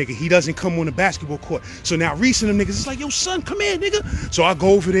little nigga. He doesn't come on the basketball court. So now Reese and them niggas, it's like, yo, son, come here, nigga. So I go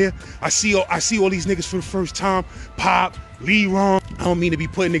over there, I see all these niggas for the first time. Pop, Leron. I don't mean to be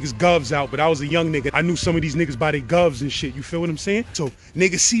putting niggas govs out, but I was a young nigga. I knew some of these niggas by their govs and shit. You feel what I'm saying? So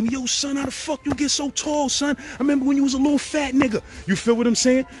niggas see me, yo, son, how the fuck you get so tall, son? I remember when you was a little fat nigga. You feel what I'm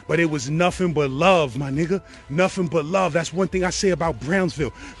saying? But it was nothing but love, my nigga. Nothing but love. That's one thing I say about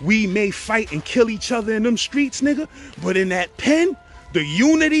Brownsville. We may fight and kill each other in them streets, nigga, but in that pen, the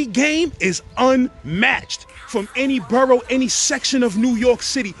unity game is unmatched. From any borough, any section of New York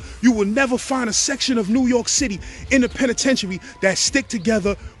City, you will never find a section of New York City in the penitentiary that stick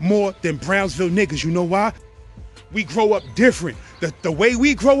together more than Brownsville niggas. You know why? We grow up different. The way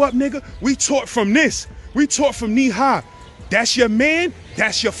we grow up, nigga, we taught from this. We taught from knee high. That's your man,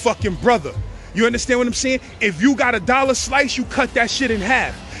 that's your fucking brother. You understand what I'm saying? If you got a dollar slice, you cut that shit in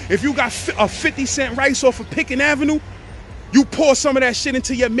half. If you got a 50-cent rice off of Pickens Avenue, you pour some of that shit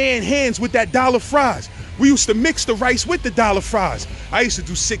into your man's hands with that dollar fries. We used to mix the rice with the dollar fries. I used to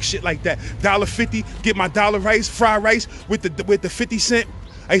do sick shit like that. $1.50, get my dollar rice, fried rice with the 50 cent.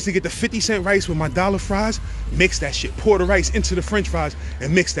 I used to get the 50-cent rice with my dollar fries, mix that shit, pour the rice into the french fries,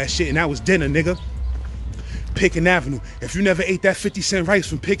 and mix that shit, and that was dinner, nigga. Pickens Avenue. If you never ate that 50-cent rice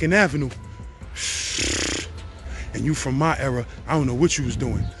from Pickens Avenue, and you from my era, I don't know what you was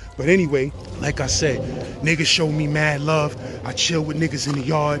doing. But anyway, like I said, niggas showed me mad love. I chill with niggas in the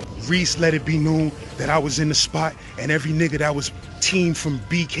yard. Reese let it be known that I was in the spot, and every nigga that was team from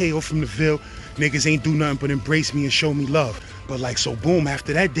BK or from the Ville, niggas ain't do nothing but embrace me and show me love. But like, so boom,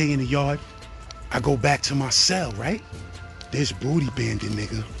 after that day in the yard, I go back to my cell, right? This booty bandit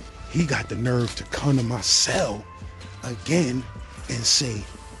nigga, he got the nerve to come to my cell again and say,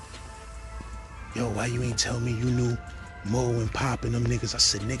 yo, why you ain't tell me you knew Mo and Pop and them niggas? I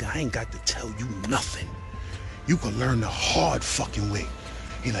said, nigga, I ain't got to tell you nothing. You can learn the hard fucking way.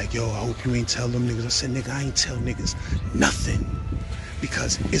 He like, yo, I hope you ain't tell them niggas. I said, nigga, I ain't tell niggas nothing.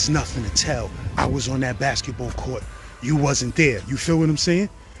 Because it's nothing to tell. I was on that basketball court. You wasn't there. You feel what I'm saying?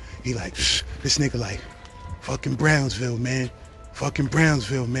 He like, this nigga like, fucking Brownsville, man. Fucking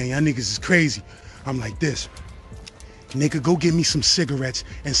Brownsville, man. Y'all niggas is crazy. I'm like this. Nigga, go get me some cigarettes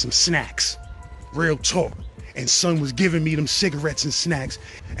and some snacks. Real talk. And son was giving me them cigarettes and snacks,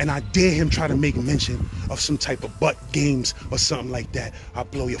 and I dare him try to make mention of some type of butt games or something like that. I'll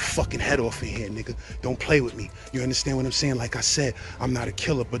blow your fucking head off in here, nigga. Don't play with me. You understand what I'm saying? Like I said, I'm not a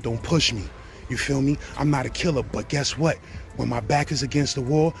killer, but don't push me. You feel me? I'm not a killer, but guess what? When my back is against the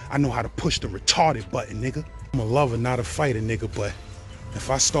wall, I know how to push the retarded button, nigga. I'm a lover, not a fighter, nigga, but if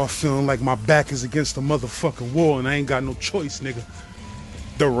I start feeling like my back is against the motherfucking wall and I ain't got no choice, nigga,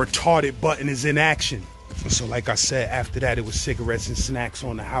 the retarded button is in action. So like I said, after that, it was cigarettes and snacks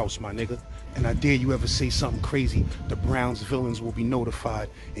on the house, my nigga. And I dare you ever say something crazy, the Browns villains will be notified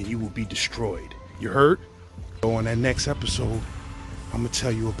and you will be destroyed. You heard? So on that next episode, I'm gonna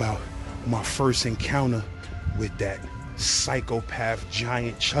tell you about my first encounter with that psychopath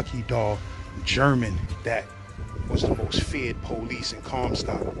giant Chucky doll German that was the most feared police in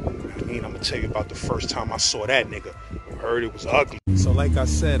Comstock. I mean, I'm gonna tell you about the first time I saw that nigga. You heard it was ugly. So like I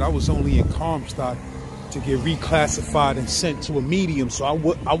said, I was only in Comstock to get reclassified and sent to a medium, so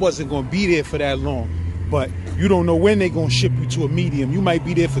I wasn't gonna be there for that long. But you don't know when they gonna ship you to a medium. You might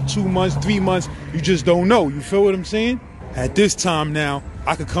be there for 2 months, 3 months, you just don't know. You feel what I'm saying? At this time now,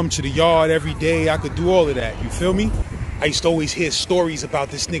 I could come to the yard every day, I could do all of that, you feel me? I used to always hear stories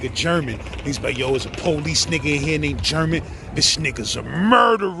about this nigga German. He's like, yo, there's a police nigga in here named German. This nigga's a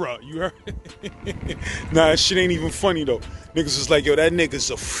murderer. You heard? Nah, that shit ain't even funny though. Niggas was like, yo, that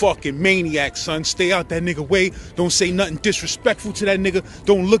nigga's a fucking maniac, son. Stay out that nigga way. Don't say nothing disrespectful to that nigga.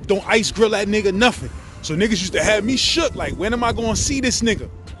 Don't ice grill that nigga, nothing. So niggas used to have me shook, like, when am I gonna see this nigga?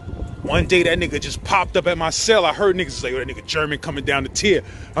 One day that nigga just popped up at my cell. I heard niggas like, yo, that nigga German coming down the tier.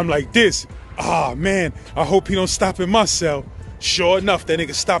 I'm like this. Ah, man, I hope he don't stop in my cell. Sure enough, that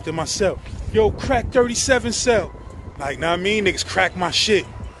nigga stopped in my cell. Yo, crack 37 cell. Like, know what I mean? Niggas crack my shit.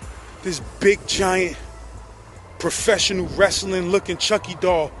 This big, giant, professional wrestling looking Chucky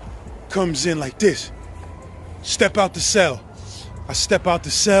doll comes in like this. Step out the cell. I step out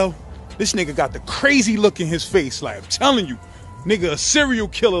the cell. This nigga got the crazy look in his face. Like, I'm telling you, nigga, a serial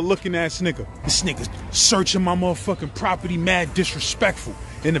killer looking ass nigga. This nigga searching my motherfucking property, mad disrespectful.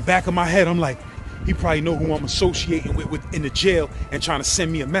 In the back of my head, I'm like, he probably know who I'm associating with in the jail and trying to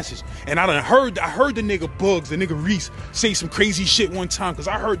send me a message. And I heard the nigga Bugs, the nigga Reese, say some crazy shit one time, because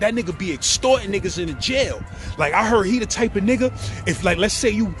I heard that nigga be extorting niggas in the jail. Like, I heard he the type of nigga, if like, let's say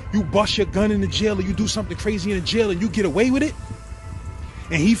you bust your gun in the jail or you do something crazy in the jail and you get away with it,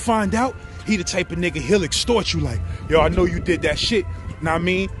 and he find out, he the type of nigga, he'll extort you like, yo, I know you did that shit. Know what I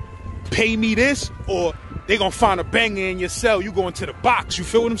mean? Pay me this, or they gonna find a banger in your cell, you going to the box. You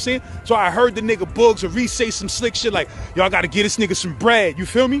feel what I'm saying? So I heard the nigga Bugs or Reese say some slick shit like, yo, I gotta get this nigga some bread. You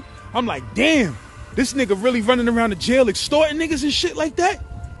feel me? I'm like, damn, this nigga really running around the jail extorting niggas and shit like that?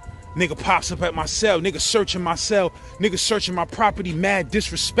 Nigga pops up at my cell, nigga searching my cell, nigga searching my property mad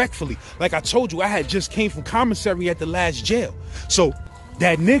disrespectfully. Like I told you, I had just came from commissary at the last jail. So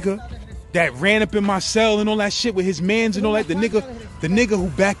that nigga that ran up in my cell and all that shit with his mans and all that, the nigga who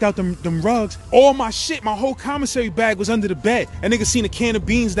backed out them rugs, all my shit, my whole commissary bag was under the bed. That nigga seen a can of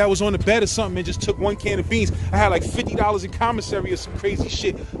beans that was on the bed or something and just took one can of beans. I had like $50 in commissary or some crazy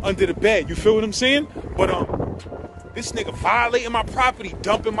shit under the bed. You feel what I'm saying? But this nigga violating my property,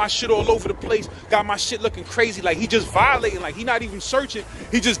 dumping my shit all over the place, got my shit looking crazy, like he just violating, like he not even searching,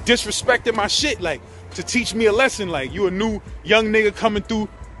 he just disrespecting my shit, like to teach me a lesson, like you a new young nigga coming through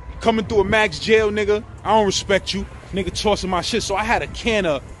a max jail, nigga. I don't respect you. Nigga tossing my shit. So I had a can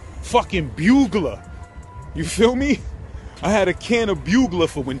of fucking Bugler. You feel me? I had a can of Bugler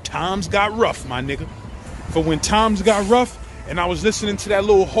for when times got rough, my nigga. For when times got rough and I was listening to that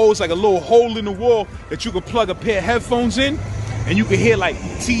little hole. It's like a little hole in the wall that you could plug a pair of headphones in, and you could hear like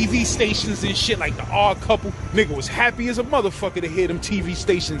TV stations and shit, like the Odd Couple. Nigga was happy as a motherfucker to hear them TV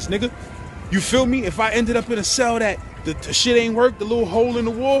stations, nigga. You feel me? If I ended up in a cell that the shit ain't work, the little hole in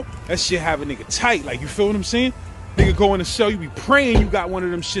the wall, that shit have a nigga tight. Like, you feel what I'm saying? Nigga go in the cell, you be praying you got one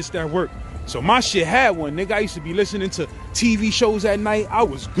of them shits that work. So my shit had one, nigga. I used to be listening to TV shows at night. I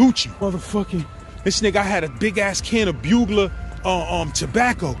was Gucci. Motherfucking, this nigga, I had a big ass can of Bugler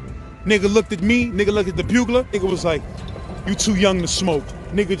tobacco. Nigga looked at me, nigga looked at the Bugler, nigga was like, you too young to smoke.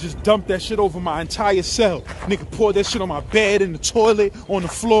 Nigga just dumped that shit over my entire cell. Nigga poured that shit on my bed, in the toilet, on the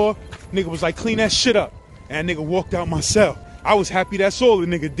floor. Nigga was like, clean that shit up. And nigga walked out my cell. I was happy that's all the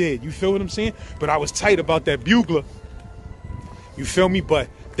nigga did. You feel what I'm saying? But I was tight about that Bugler. You feel me? But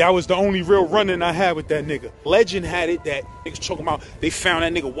that was the only real run-in I had with that nigga. Legend had it that niggas talking about they found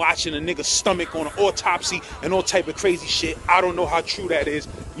that nigga watching a nigga's stomach on an autopsy and all type of crazy shit. I don't know how true that is.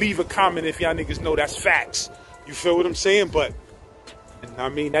 Leave a comment if y'all niggas know that's facts. You feel what I'm saying? But I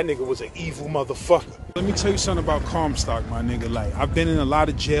mean, that nigga was an evil motherfucker. Let me tell you something about Comstock, my nigga. Like, I've been in a lot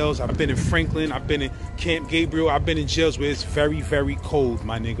of jails. I've been in Franklin. I've been in Camp Gabriel. I've been in jails where it's very, very cold,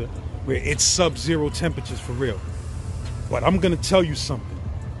 my nigga. Where it's sub-zero temperatures for real. But I'm gonna tell you something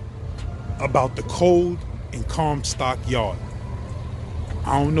about the cold in Comstock Yard.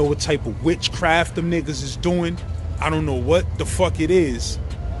 I don't know what type of witchcraft them niggas is doing. I don't know what the fuck it is.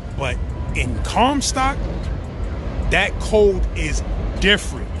 But in Comstock, that cold is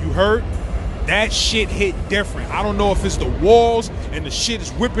different. You heard? That shit hit different. I don't know if it's the walls and the shit is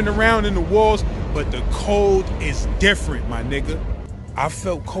whipping around in the walls, but the cold is different, my nigga. I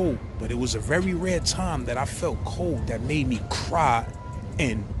felt cold, but it was a very rare time that I felt cold that made me cry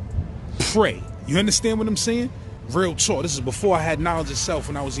and pray. You understand what I'm saying? Real talk. This is before I had knowledge of self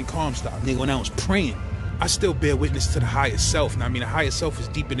when I was in Comstock. Nigga, when I was praying, I still bear witness to the higher self. Now, I mean, the higher self is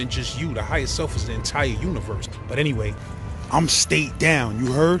deeper than just you. The higher self is the entire universe. But anyway, I'm state down,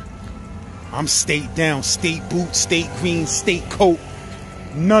 you heard? I'm state down, state boots, state green, state coat.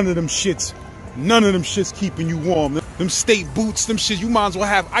 None of them shits keeping you warm. Them state boots, them shits, you might as well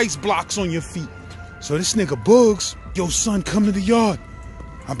have ice blocks on your feet. So this nigga Bugs, yo son, come to the yard.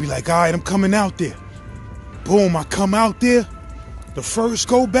 I'll be like, all right, I'm coming out there. Boom, I come out there. The first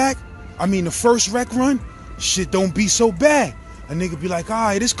rec run, shit don't be so bad. A nigga be like, all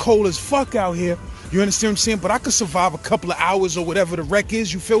right, it's cold as fuck out here. You understand what I'm saying? But I could survive a couple of hours or whatever the wreck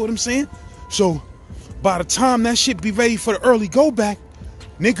is. You feel what I'm saying? So by the time that shit be ready for the early go back,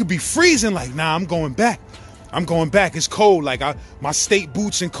 nigga be freezing like, nah, I'm going back. I'm going back. It's cold. Like, my state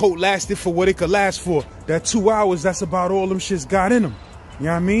boots and coat lasted for what it could last for. That 2 hours, that's about all them shits got in them. You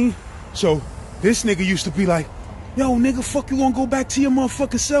know what I mean? So this nigga used to be like, yo, nigga, fuck you gonna go back to your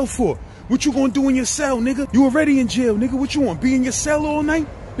motherfucking cell for? What you gonna do in your cell, nigga? You already in jail, nigga. What you want, be in your cell all night?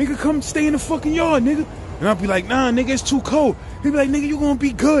 Nigga, come stay in the fucking yard, nigga. And I'll be like, nah, nigga, it's too cold. He be like, nigga, you gonna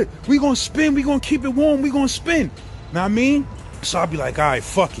be good. We gonna spin, we gonna keep it warm, we gonna spin. Know what I mean? So I'll be like, all right,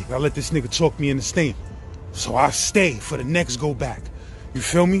 fuck it. I let this nigga talk me into staying. So I stay for the next go back. You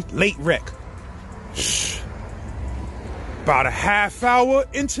feel me? Late wreck. About a half hour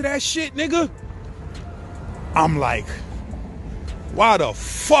into that shit, nigga, I'm like, why the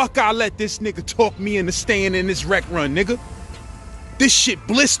fuck I let this nigga talk me into staying in this wreck run, nigga? This shit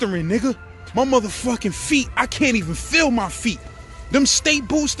blistering, nigga. My motherfucking feet, I can't even feel my feet. Them state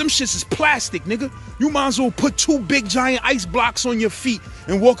boots, them shits is plastic, nigga. You might as well put 2 big giant ice blocks on your feet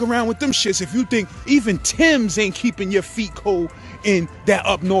and walk around with them shits if you think even Tim's ain't keeping your feet cold in that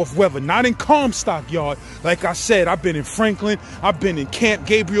up north weather. Not in Comstock Yard. Like I said, I've been in Franklin, I've been in Camp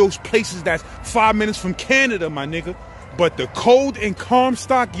Gabriel's, places that's 5 minutes from Canada, my nigga. But the cold in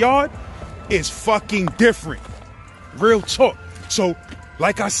Comstock Yard is fucking different. Real talk. So,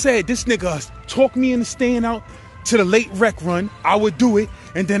 like I said, this nigga talk me into staying out to the late rec run. I would do it,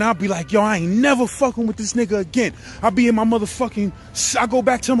 and then I'll be like, yo, I ain't never fucking with this nigga again. I'll be in my motherfucking, I go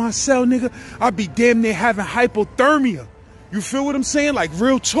back to my cell, nigga. I'll be damn near having hypothermia. You feel what I'm saying? Like,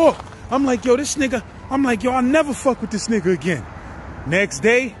 real talk. I'm like, yo, this nigga, I'm like, yo, I'll never fuck with this nigga again. Next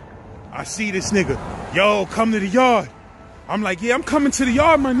day, I see this nigga. Yo, come to the yard. I'm like, yeah, I'm coming to the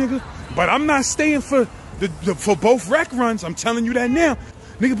yard, my nigga. But I'm not staying for for both rec runs. I'm telling you that now.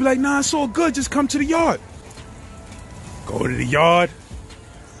 Nigga be like, nah, it's all good. Just come to the yard. Go to the yard.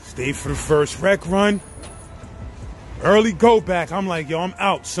 Stay for the first rec run. Early go back. I'm like, yo, I'm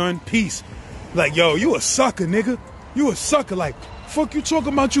out, son. Peace. Like, yo, you a sucker, nigga. You a sucker. Like, fuck you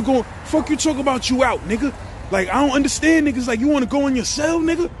talking about you going, fuck you talking about you out, nigga. Like, I don't understand niggas. Like, you want to go in your cell,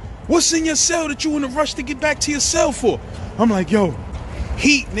 nigga? What's in your cell that you in a rush to get back to your cell for? I'm like, yo,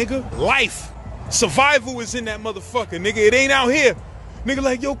 heat, nigga. Life. Survival is in that motherfucker, nigga. It ain't out here. Nigga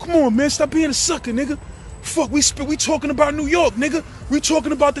like, yo, come on, man. Stop being a sucker, nigga. Fuck, we talking about New York, nigga. We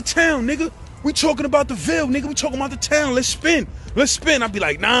talking about the town, nigga. We talking about the Ville, nigga. We talking about the town. Let's spin. Let's spin. I'd be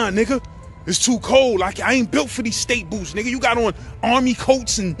like, nah, nigga. It's too cold. I ain't built for these state boots, nigga. You got on army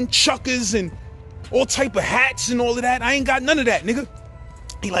coats and chuckers and all type of hats and all of that. I ain't got none of that, nigga.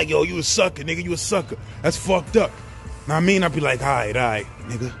 He like, yo, you a sucker, nigga. You a sucker. That's fucked up. Know what I mean? I'd be like, all right,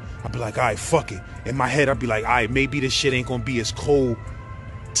 nigga. I'd be like, all right, fuck it. In my head, I'd be like, all right, maybe this shit ain't gonna be as cold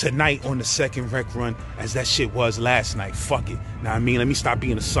tonight on the second rec run as that shit was last night. Fuck it. Know what I mean? Let me stop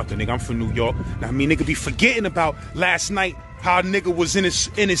being a sucker, nigga. I'm from New York. Know what I mean? Nigga be forgetting about last night, how a nigga was in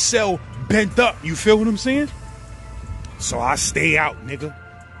his cell bent up. You feel what I'm saying? So I stay out, nigga.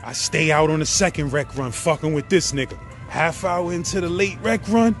 I stay out on the second rec run fucking with this nigga. Half hour into the late rec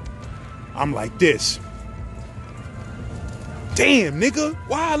run, I'm like this. Damn, nigga,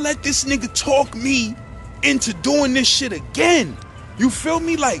 why I let this nigga talk me into doing this shit again? You feel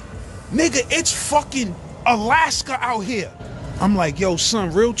me? Like, nigga, it's fucking Alaska out here. I'm like, yo,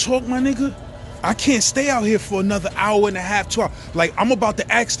 son, real talk, my nigga? I can't stay out here for another hour and a half, 2 hours. Like, I'm about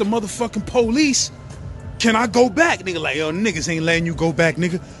to ask the motherfucking police, can I go back? Nigga, like, yo, niggas ain't letting you go back,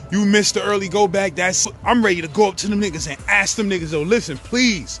 nigga. You missed the early go back. I'm ready to go up to them niggas and ask them niggas, yo, listen,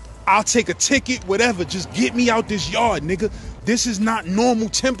 please, I'll take a ticket, whatever. Just get me out this yard, nigga. This is not normal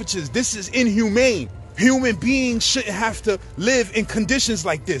temperatures. This is inhumane. Human beings shouldn't have to live in conditions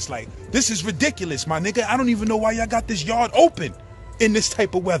like this. Like, this is ridiculous, my nigga. I don't even know why y'all got this yard open in this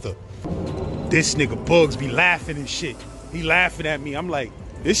type of weather. This nigga Bugs be laughing and shit. He laughing at me. I'm like,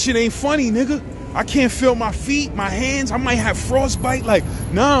 this shit ain't funny, nigga. I can't feel my feet, my hands. I might have frostbite. Like,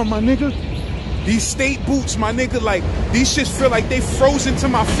 nah, my nigga. These state boots, my nigga, like, these shits feel like they frozen to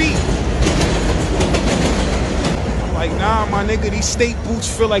my feet. I'm like, nah, my nigga, these state boots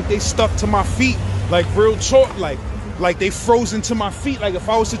feel like they stuck to my feet. Like, real talk, like they frozen to my feet. Like, if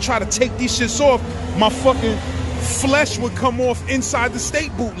I was to try to take these shits off, my fucking flesh would come off inside the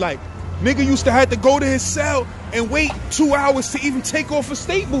state boot. Like, nigga used to have to go to his cell and wait 2 hours to even take off a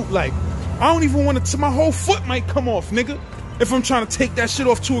state boot. Like, I don't even want to, my whole foot might come off, nigga, if I'm trying to take that shit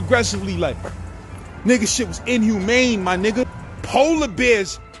off too aggressively. Like, nigga, shit was inhumane, my nigga. Polar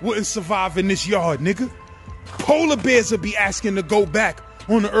bears wouldn't survive in this yard, nigga. Polar bears would be asking to go back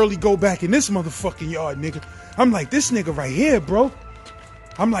on the early go back in this motherfucking yard, nigga. I'm like, this nigga right here, bro.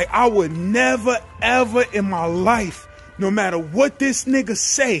 I'm like, I would never, ever in my life, no matter what this nigga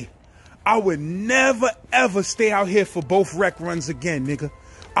say, I would never, ever stay out here for both rec runs again, nigga.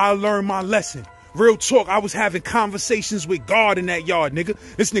 I learned my lesson. Real talk, I was having conversations with God in that yard, nigga.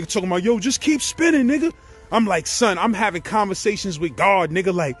 This nigga talking about, yo, just keep spinning, nigga. I'm like, son, I'm having conversations with God,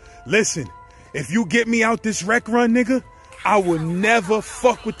 nigga. Like, listen, if you get me out this rec run, nigga, I will never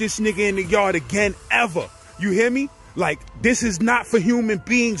fuck with this nigga in the yard again, ever. You hear me? Like, this is not for human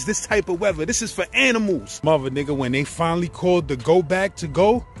beings, this type of weather. This is for animals. Mother, nigga, when they finally called the go back to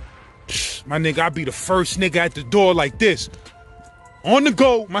go, my nigga, I'd be the first nigga at the door like this. On the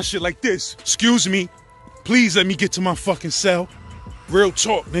go, my shit like this. Excuse me. Please let me get to my fucking cell. Real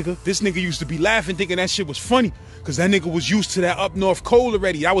talk, nigga. This nigga used to be laughing, thinking that shit was funny. Because that nigga was used to that up north cold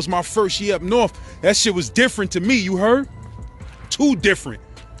already. That was my first year up north. That shit was different to me, you heard? Too different.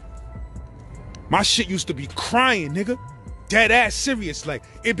 My shit used to be crying, nigga. Dead ass serious. Like,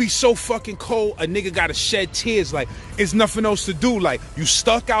 it be so fucking cold, a nigga gotta shed tears. Like, it's nothing else to do. Like, you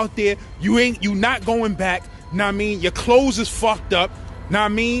stuck out there. You not going back. Know what I mean? Your clothes is fucked up. Know what I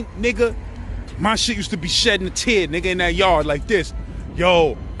mean? Nigga, my shit used to be shedding a tear, nigga, in that yard like this.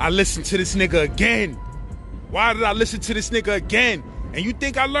 Yo, I listened to this nigga again. Why did I listen to this nigga again? And you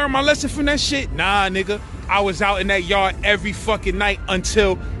think I learned my lesson from that shit? Nah, nigga. I was out in that yard every fucking night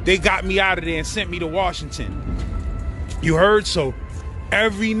until they got me out of there and sent me to Washington. You heard? So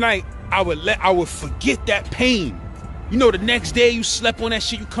every night I would forget that pain. You know, the next day you slept on that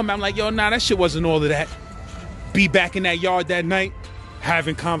shit, you come out like, yo, nah, that shit wasn't all of that. Be back in that yard that night,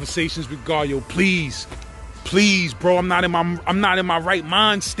 having conversations with God. Yo, please, bro, I'm not in my right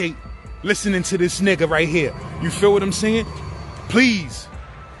mind state listening to this nigga right here. You feel what I'm saying? Please,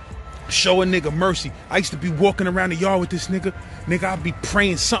 show a nigga mercy. I used to be walking around the yard with this nigga. Nigga, I'd be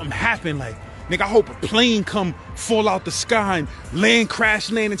praying something happen. Like, nigga, I hope a plane come fall out the sky and crash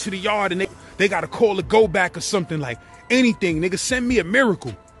land into the yard and they gotta call a go back or something. Like, anything, nigga, send me a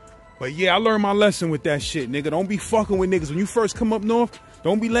miracle. But yeah, I learned my lesson with that shit, nigga. Don't be fucking with niggas. When you first come up north,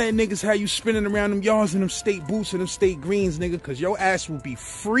 don't be letting niggas have you spinning around them yards and them state boots and them state greens, nigga, because your ass will be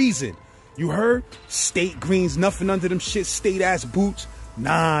freezing. You heard? State greens, nothing under them shit, state ass boots.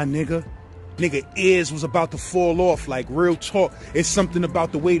 Nah, nigga. Nigga, ears was about to fall off, like real talk. It's something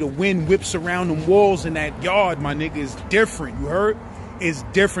about the way the wind whips around them walls in that yard, my nigga. It's different, you heard? It's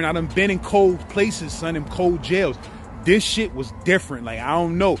different. I done been in cold places, son, in cold jails. This shit was different. Like, I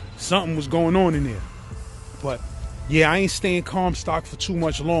don't know. Something was going on in there. But, yeah, I ain't staying Comstock for too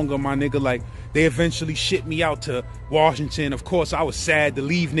much longer, my nigga. Like, they eventually shipped me out to Washington. Of course, I was sad to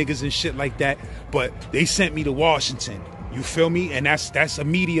leave niggas and shit like that. But they sent me to Washington. You feel me? And that's a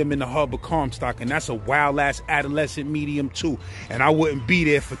medium in the hub of Comstock. And that's a wild-ass adolescent medium, too. And I wouldn't be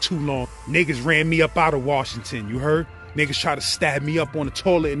there for too long. Niggas ran me up out of Washington, you heard? Niggas try to stab me up on the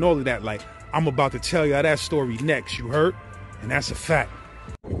toilet and all of that. Like, I'm about to tell y'all that story next, you heard? And that's a fact.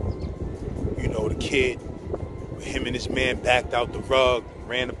 You know, the kid, him and his man backed out the rug,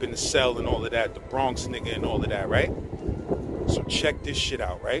 ran up in the cell and all of that, the Bronx nigga and all of that, right? So check this shit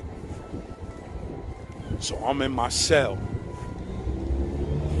out, right? So I'm in my cell,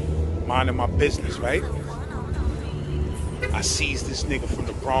 minding my business, right? I sees this nigga from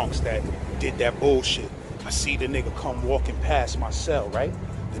the Bronx that did that bullshit. I see the nigga come walking past my cell, right?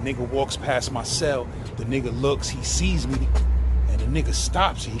 The nigga walks past my cell, the nigga looks, he sees me, and the nigga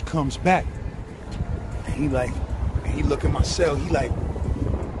stops and he comes back. And he look in my cell, he like,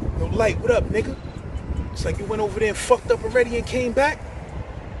 yo, Light, what up, nigga? It's like you went over there and fucked up already and came back?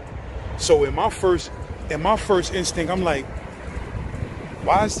 So in my first instinct, I'm like,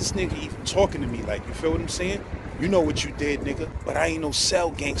 why is this nigga even talking to me? Like, you feel what I'm saying? You know what you did, nigga. But I ain't no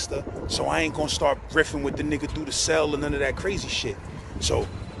cell gangster, so I ain't gonna start riffing with the nigga through the cell and none of that crazy shit. So,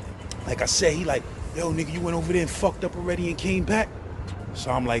 like I said, he like, yo, nigga, you went over there and fucked up already and came back? So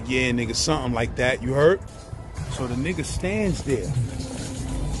I'm like, yeah, nigga, something like that, you heard? So the nigga stands there.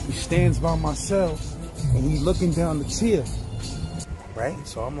 He stands by my cell, and he looking down the tier. Right?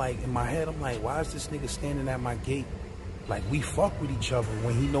 So I'm like, in my head, I'm like, why is this nigga standing at my gate? Like, we fuck with each other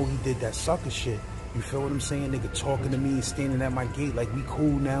when he know he did that sucker shit. You feel what I'm saying? Nigga talking to me and standing at my gate like we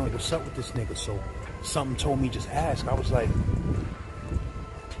cool now. Like, what's up with this nigga? So something told me just ask. I was like,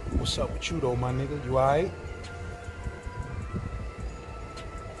 what's up with you though, my nigga? You alright?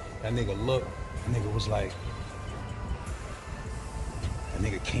 That nigga looked. That nigga was like, that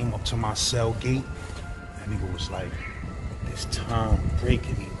nigga came up to my cell gate. That nigga was like, this time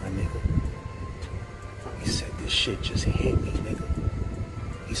breaking me, my nigga. He said, this shit just hit me, nigga.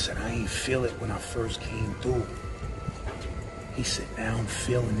 He said, I ain't feel it when I first came through. He said, now I'm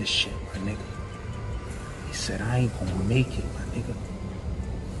feeling this shit, my nigga. He said, I ain't gonna make it, my nigga.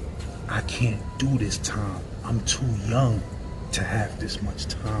 I can't do this time. I'm too young to have this much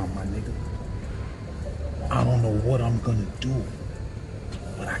time, my nigga. I don't know what I'm gonna do,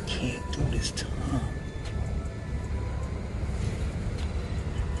 but I can't do this time.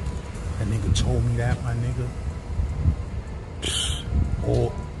 That nigga told me that, my nigga.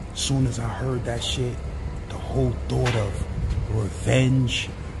 Or as soon as I heard that shit, the whole thought of revenge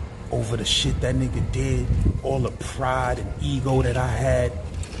over the shit that nigga did, all the pride and ego that I had,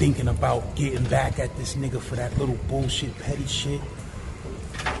 thinking about getting back at this nigga for that little bullshit, petty shit,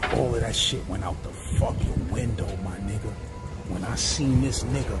 all of that shit went out the fucking window, my nigga. When I seen this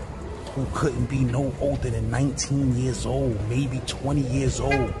nigga who couldn't be no older than 19 years old, maybe 20 years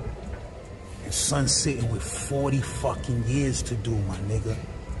old, and son sitting with 40 fucking years to do, my nigga.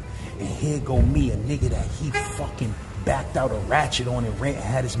 And here go me, a nigga that he fucking backed out a ratchet on and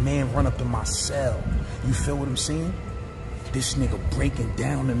had his man run up to my cell. You feel what I'm saying? This nigga breaking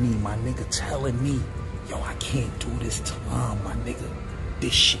down to me, my nigga, telling me, yo, I can't do this time, my nigga.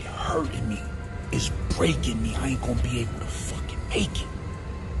 This shit hurting me. It's breaking me. I ain't gonna be able to fucking make it.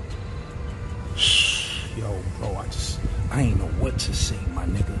 Yo, bro, I ain't know what to say, my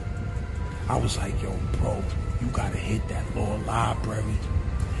nigga. I was like, yo, bro, you gotta hit that law library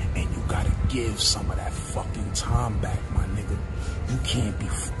and you gotta give some of that fucking time back, my nigga. You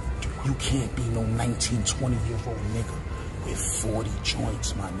can't be no 19, 20-year-old nigga with 40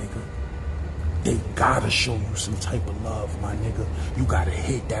 joints, my nigga. They gotta show you some type of love, my nigga. You gotta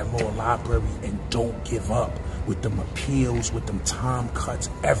hit that law library and don't give up with them appeals, with them time cuts,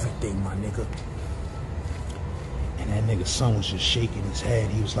 everything, my nigga. And that nigga son was just shaking his head.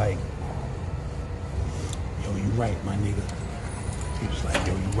 He was like, yo, you right, my nigga. He was like,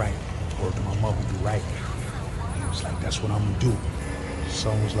 yo, you right. Word to my mother, you right. He was like, that's what I'm gonna do.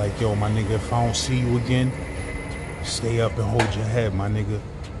 Son was like, yo, my nigga, if I don't see you again, stay up and hold your head, my nigga.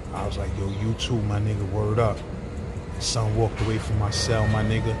 I was like, yo, you too, my nigga, word up. Son walked away from my cell, my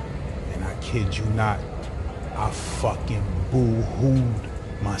nigga, and I kid you not, I fucking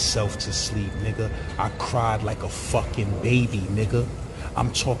boo-hooed myself to sleep, nigga. I cried like a fucking baby, nigga.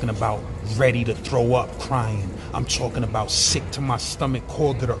 I'm talking about ready to throw up crying. I'm talking about sick to my stomach,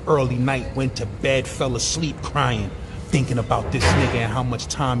 called it an early night, went to bed, fell asleep crying, thinking about this nigga and how much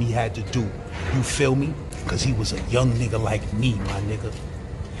time he had to do. You feel me? Because he was a young nigga like me, my nigga.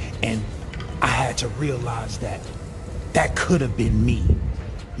 And I had to realize that that could have been me.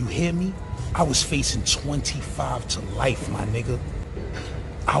 You hear me? I was facing 25 to life, my nigga.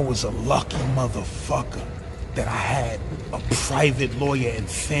 I was a lucky motherfucker that I had a private lawyer and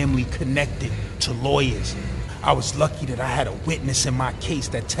family connected to lawyers. I was lucky that I had a witness in my case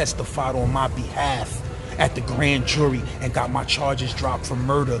that testified on my behalf at the grand jury and got my charges dropped from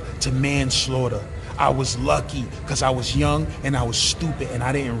murder to manslaughter. I was lucky because I was young and I was stupid and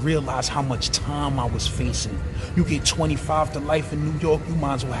I didn't realize how much time I was facing. You get 25 to life in New York, you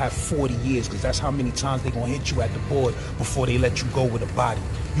might as well have 40 years because that's how many times they're going to hit you at the board before they let you go with a body.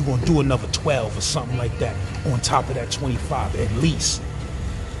 You're going to do another 12 or something like that on top of that 25 at least.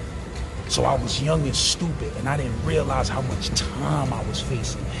 So I was young and stupid and I didn't realize how much time I was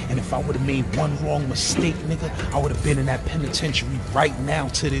facing. And if I would have made one wrong mistake, nigga, I would have been in that penitentiary right now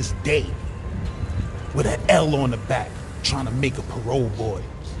to this day with an L on the back trying to make a parole board.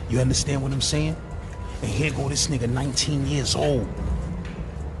 You understand what I'm saying? And here go this nigga 19 years old,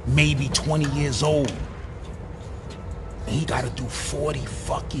 maybe 20 years old. And he gotta do 40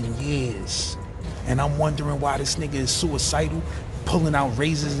 fucking years. And I'm wondering why this nigga is suicidal, pulling out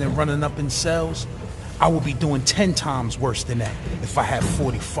razors and running up in cells. I would be doing 10 times worse than that if I had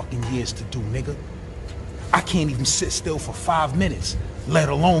 40 fucking years to do, nigga. I can't even sit still for 5 minutes, let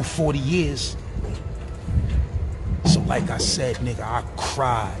alone 40 years. So like I said, nigga, I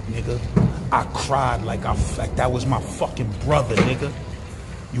cried, nigga. I cried like that was my fucking brother, nigga.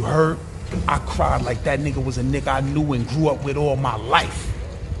 You heard? I cried like that nigga was a nigga I knew and grew up with all my life.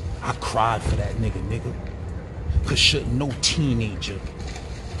 I cried for that nigga. Cause shouldn't no teenager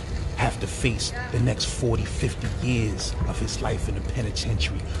have to face the next 40, 50 years of his life in the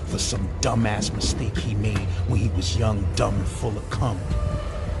penitentiary for some dumbass mistake he made when he was young, dumb, and full of cum.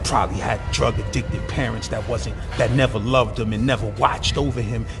 Probably had drug-addicted parents that never loved him and never watched over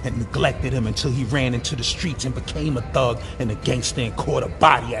him and neglected him until he ran into the streets and became a thug and a gangster and caught a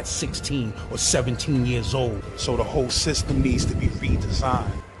body at 16 or 17 years old. So the whole system needs to be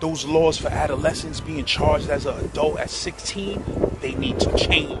redesigned. Those laws for adolescents being charged as an adult at 16, they need to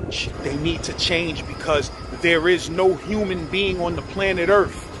change. They need to change because there is no human being on the planet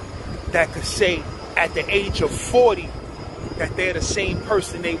Earth that could say at the age of 40 that they're the same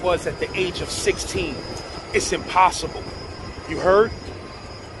person they was at the age of 16. It's impossible. You heard?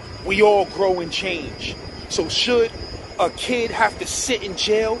 We all grow and change. So should a kid have to sit in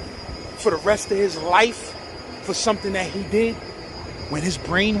jail for the rest of his life for something that he did when his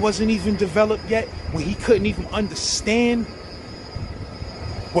brain wasn't even developed yet, when he couldn't even understand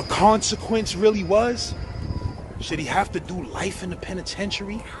what consequence really was? Should he have to do life in the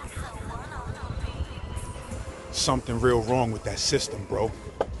penitentiary? Something real wrong with that system, bro.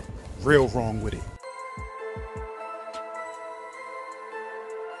 Real wrong with it.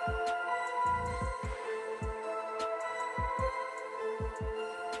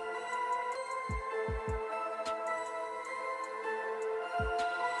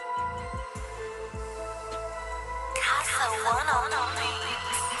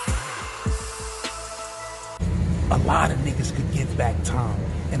 A lot of niggas could get back time,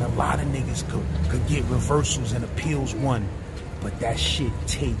 and a lot of niggas could get reversals and appeals won, but that shit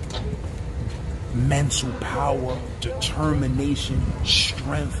take mental power, determination,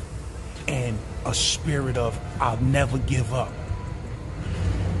 strength, and a spirit of I'll never give up.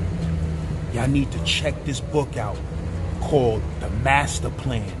 Y'all need to check this book out called The Master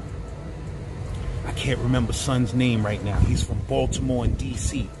Plan. I can't remember son's name right now. He's from Baltimore and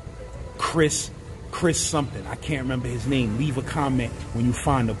DC. Chris something. I can't remember his name. Leave a comment when you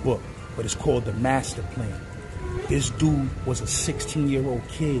find the book. But it's called The Master Plan. This dude was a 16-year-old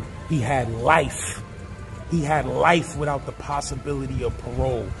kid. He had life. He had life without the possibility of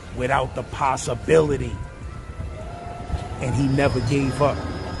parole. Without the possibility. And he never gave up.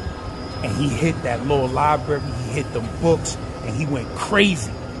 And he hit that law library. He hit them books. And he went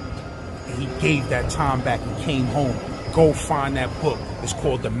crazy. And he gave that time back and came home. Go find that book. It's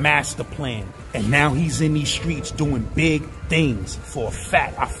called The Master Plan. And now he's in these streets doing big things for a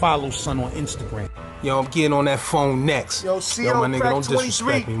fact. I follow son on Instagram. Yo, I'm getting on that phone next. Yo, my nigga, don't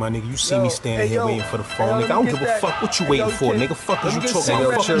disrespect me, my nigga. You see me standing here waiting for the phone, nigga. I don't give a fuck what you waiting for, nigga. Fuck is you talking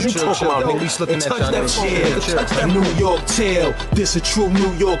about? Fuck is you talking about, nigga? He's looking at that shit. Touch that New York tale. This a true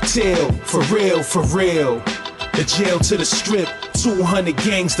New York tale. For real, for real. The jail to the strip. 200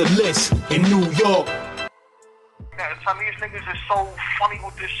 gangs the list in New York. son. These niggas is so funny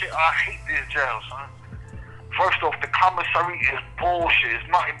with this shit. I hate this jail, son. First off, the commissary is bullshit. It's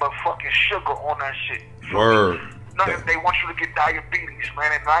nothing but fucking sugar on that shit. Word. Nothing. They want you to get diabetes,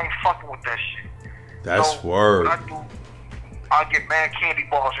 man, and I ain't fucking with that shit. That's so word. What I get mad candy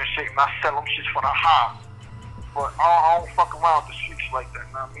bars and shit, and I sell them shits for the high. But I don't fuck around with the streets like that,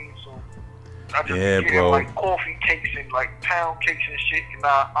 you know what I mean? So I just get like coffee cakes and like pound cakes and shit, and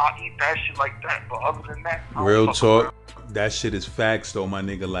I eat that shit like that. But other than that, I don't real fuck talk, around. that shit is facts though, my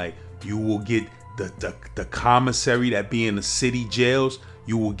nigga. Like, you will get the commissary that be in the city jails,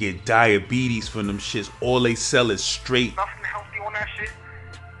 you will get diabetes from them shits. All they sell is straight. Nothing healthy on that shit.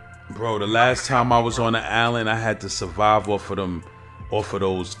 Bro, the last time I was on the island, I had to survive off of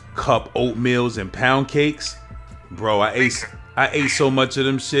those cup oatmeals and pound cakes. Bro, I ate so much of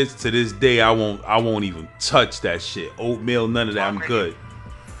them shits. To this day, I won't even touch that shit. Oatmeal, none of that. I'm good.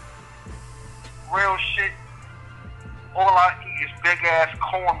 Real shit. All I eat is big ass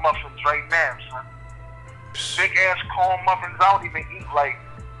corn muffins right now, son. Big ass corn muffins. I don't even eat like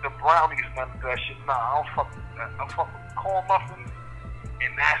the brownies, none of that shit. Nah, I don't fuck with that. I fuck with corn muffins,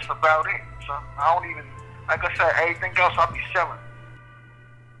 and that's about it, son. I don't even, like I said, everything else I be selling.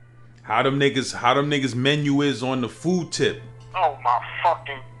 How them niggas menu is on the food tip? Oh my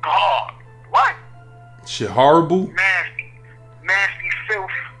fucking God. What? Shit horrible? Nasty filth.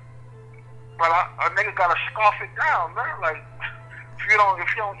 But a nigga gotta scarf it down, man. Like, if you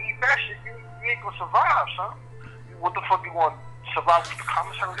don't eat that shit, you ain't gonna survive, son. What the fuck you gonna survive with the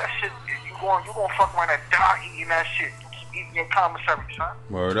commissary? That shit, you gonna fuck around and die eating that shit. You keep eating your commissary, son.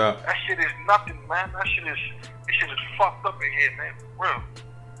 Word up. That shit is nothing, man. This shit is fucked up in here, man. Real.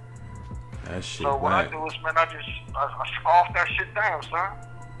 That shit. So what I do is, man, I scarf that shit down, son.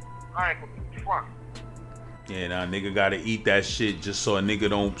 I ain't gonna be fun. Yeah, nah, nigga gotta eat that shit just so a nigga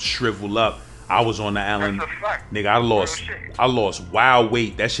don't shrivel up. I was on the island, that's a fact. Nigga. I lost wild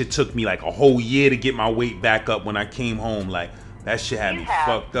weight. That shit took me like a whole year to get my weight back up when I came home. Like, that shit had me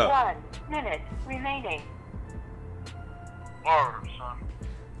fucked up. 1 minute remaining. Word, son.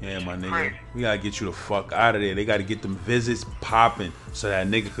 Yeah, my nigga. We gotta get you the fuck out of there. They gotta get them visits popping so that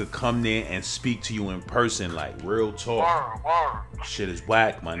nigga could come there and speak to you in person, like real talk. Word. Shit is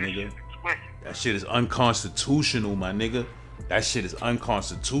whack, my nigga. That shit is unconstitutional, my nigga. That shit is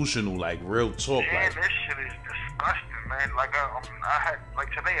unconstitutional, like real talk. Yeah, like, this shit is disgusting, man. Like I had, like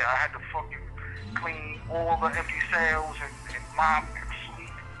today, I had to fucking clean all the empty cells and mop and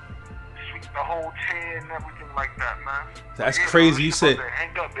sweep the whole chair and everything like that, man. That's crazy. You said.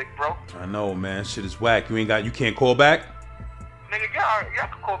 Hang up, big bro. I know, man. Shit is whack. You can't call back. Nigga, yeah, I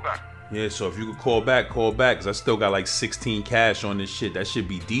can call back. Yeah, so if you could call back, cause I still got like 16 cash on this shit. That should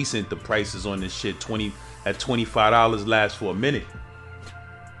be decent. The prices on this shit, at $25 lasts for a minute.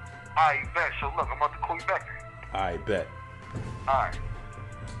 I bet. So look, I'm about to call you back. I bet. Alright.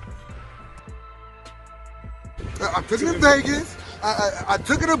 I took it to Vegas. I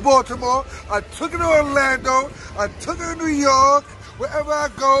took it to Baltimore. I took it to Orlando. I took it to New York. Wherever I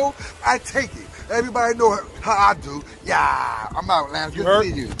go, I take it. Everybody know how I do. Yeah, I'm out, Lance. Good to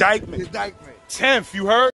see you. Indictment. 10th, you heard?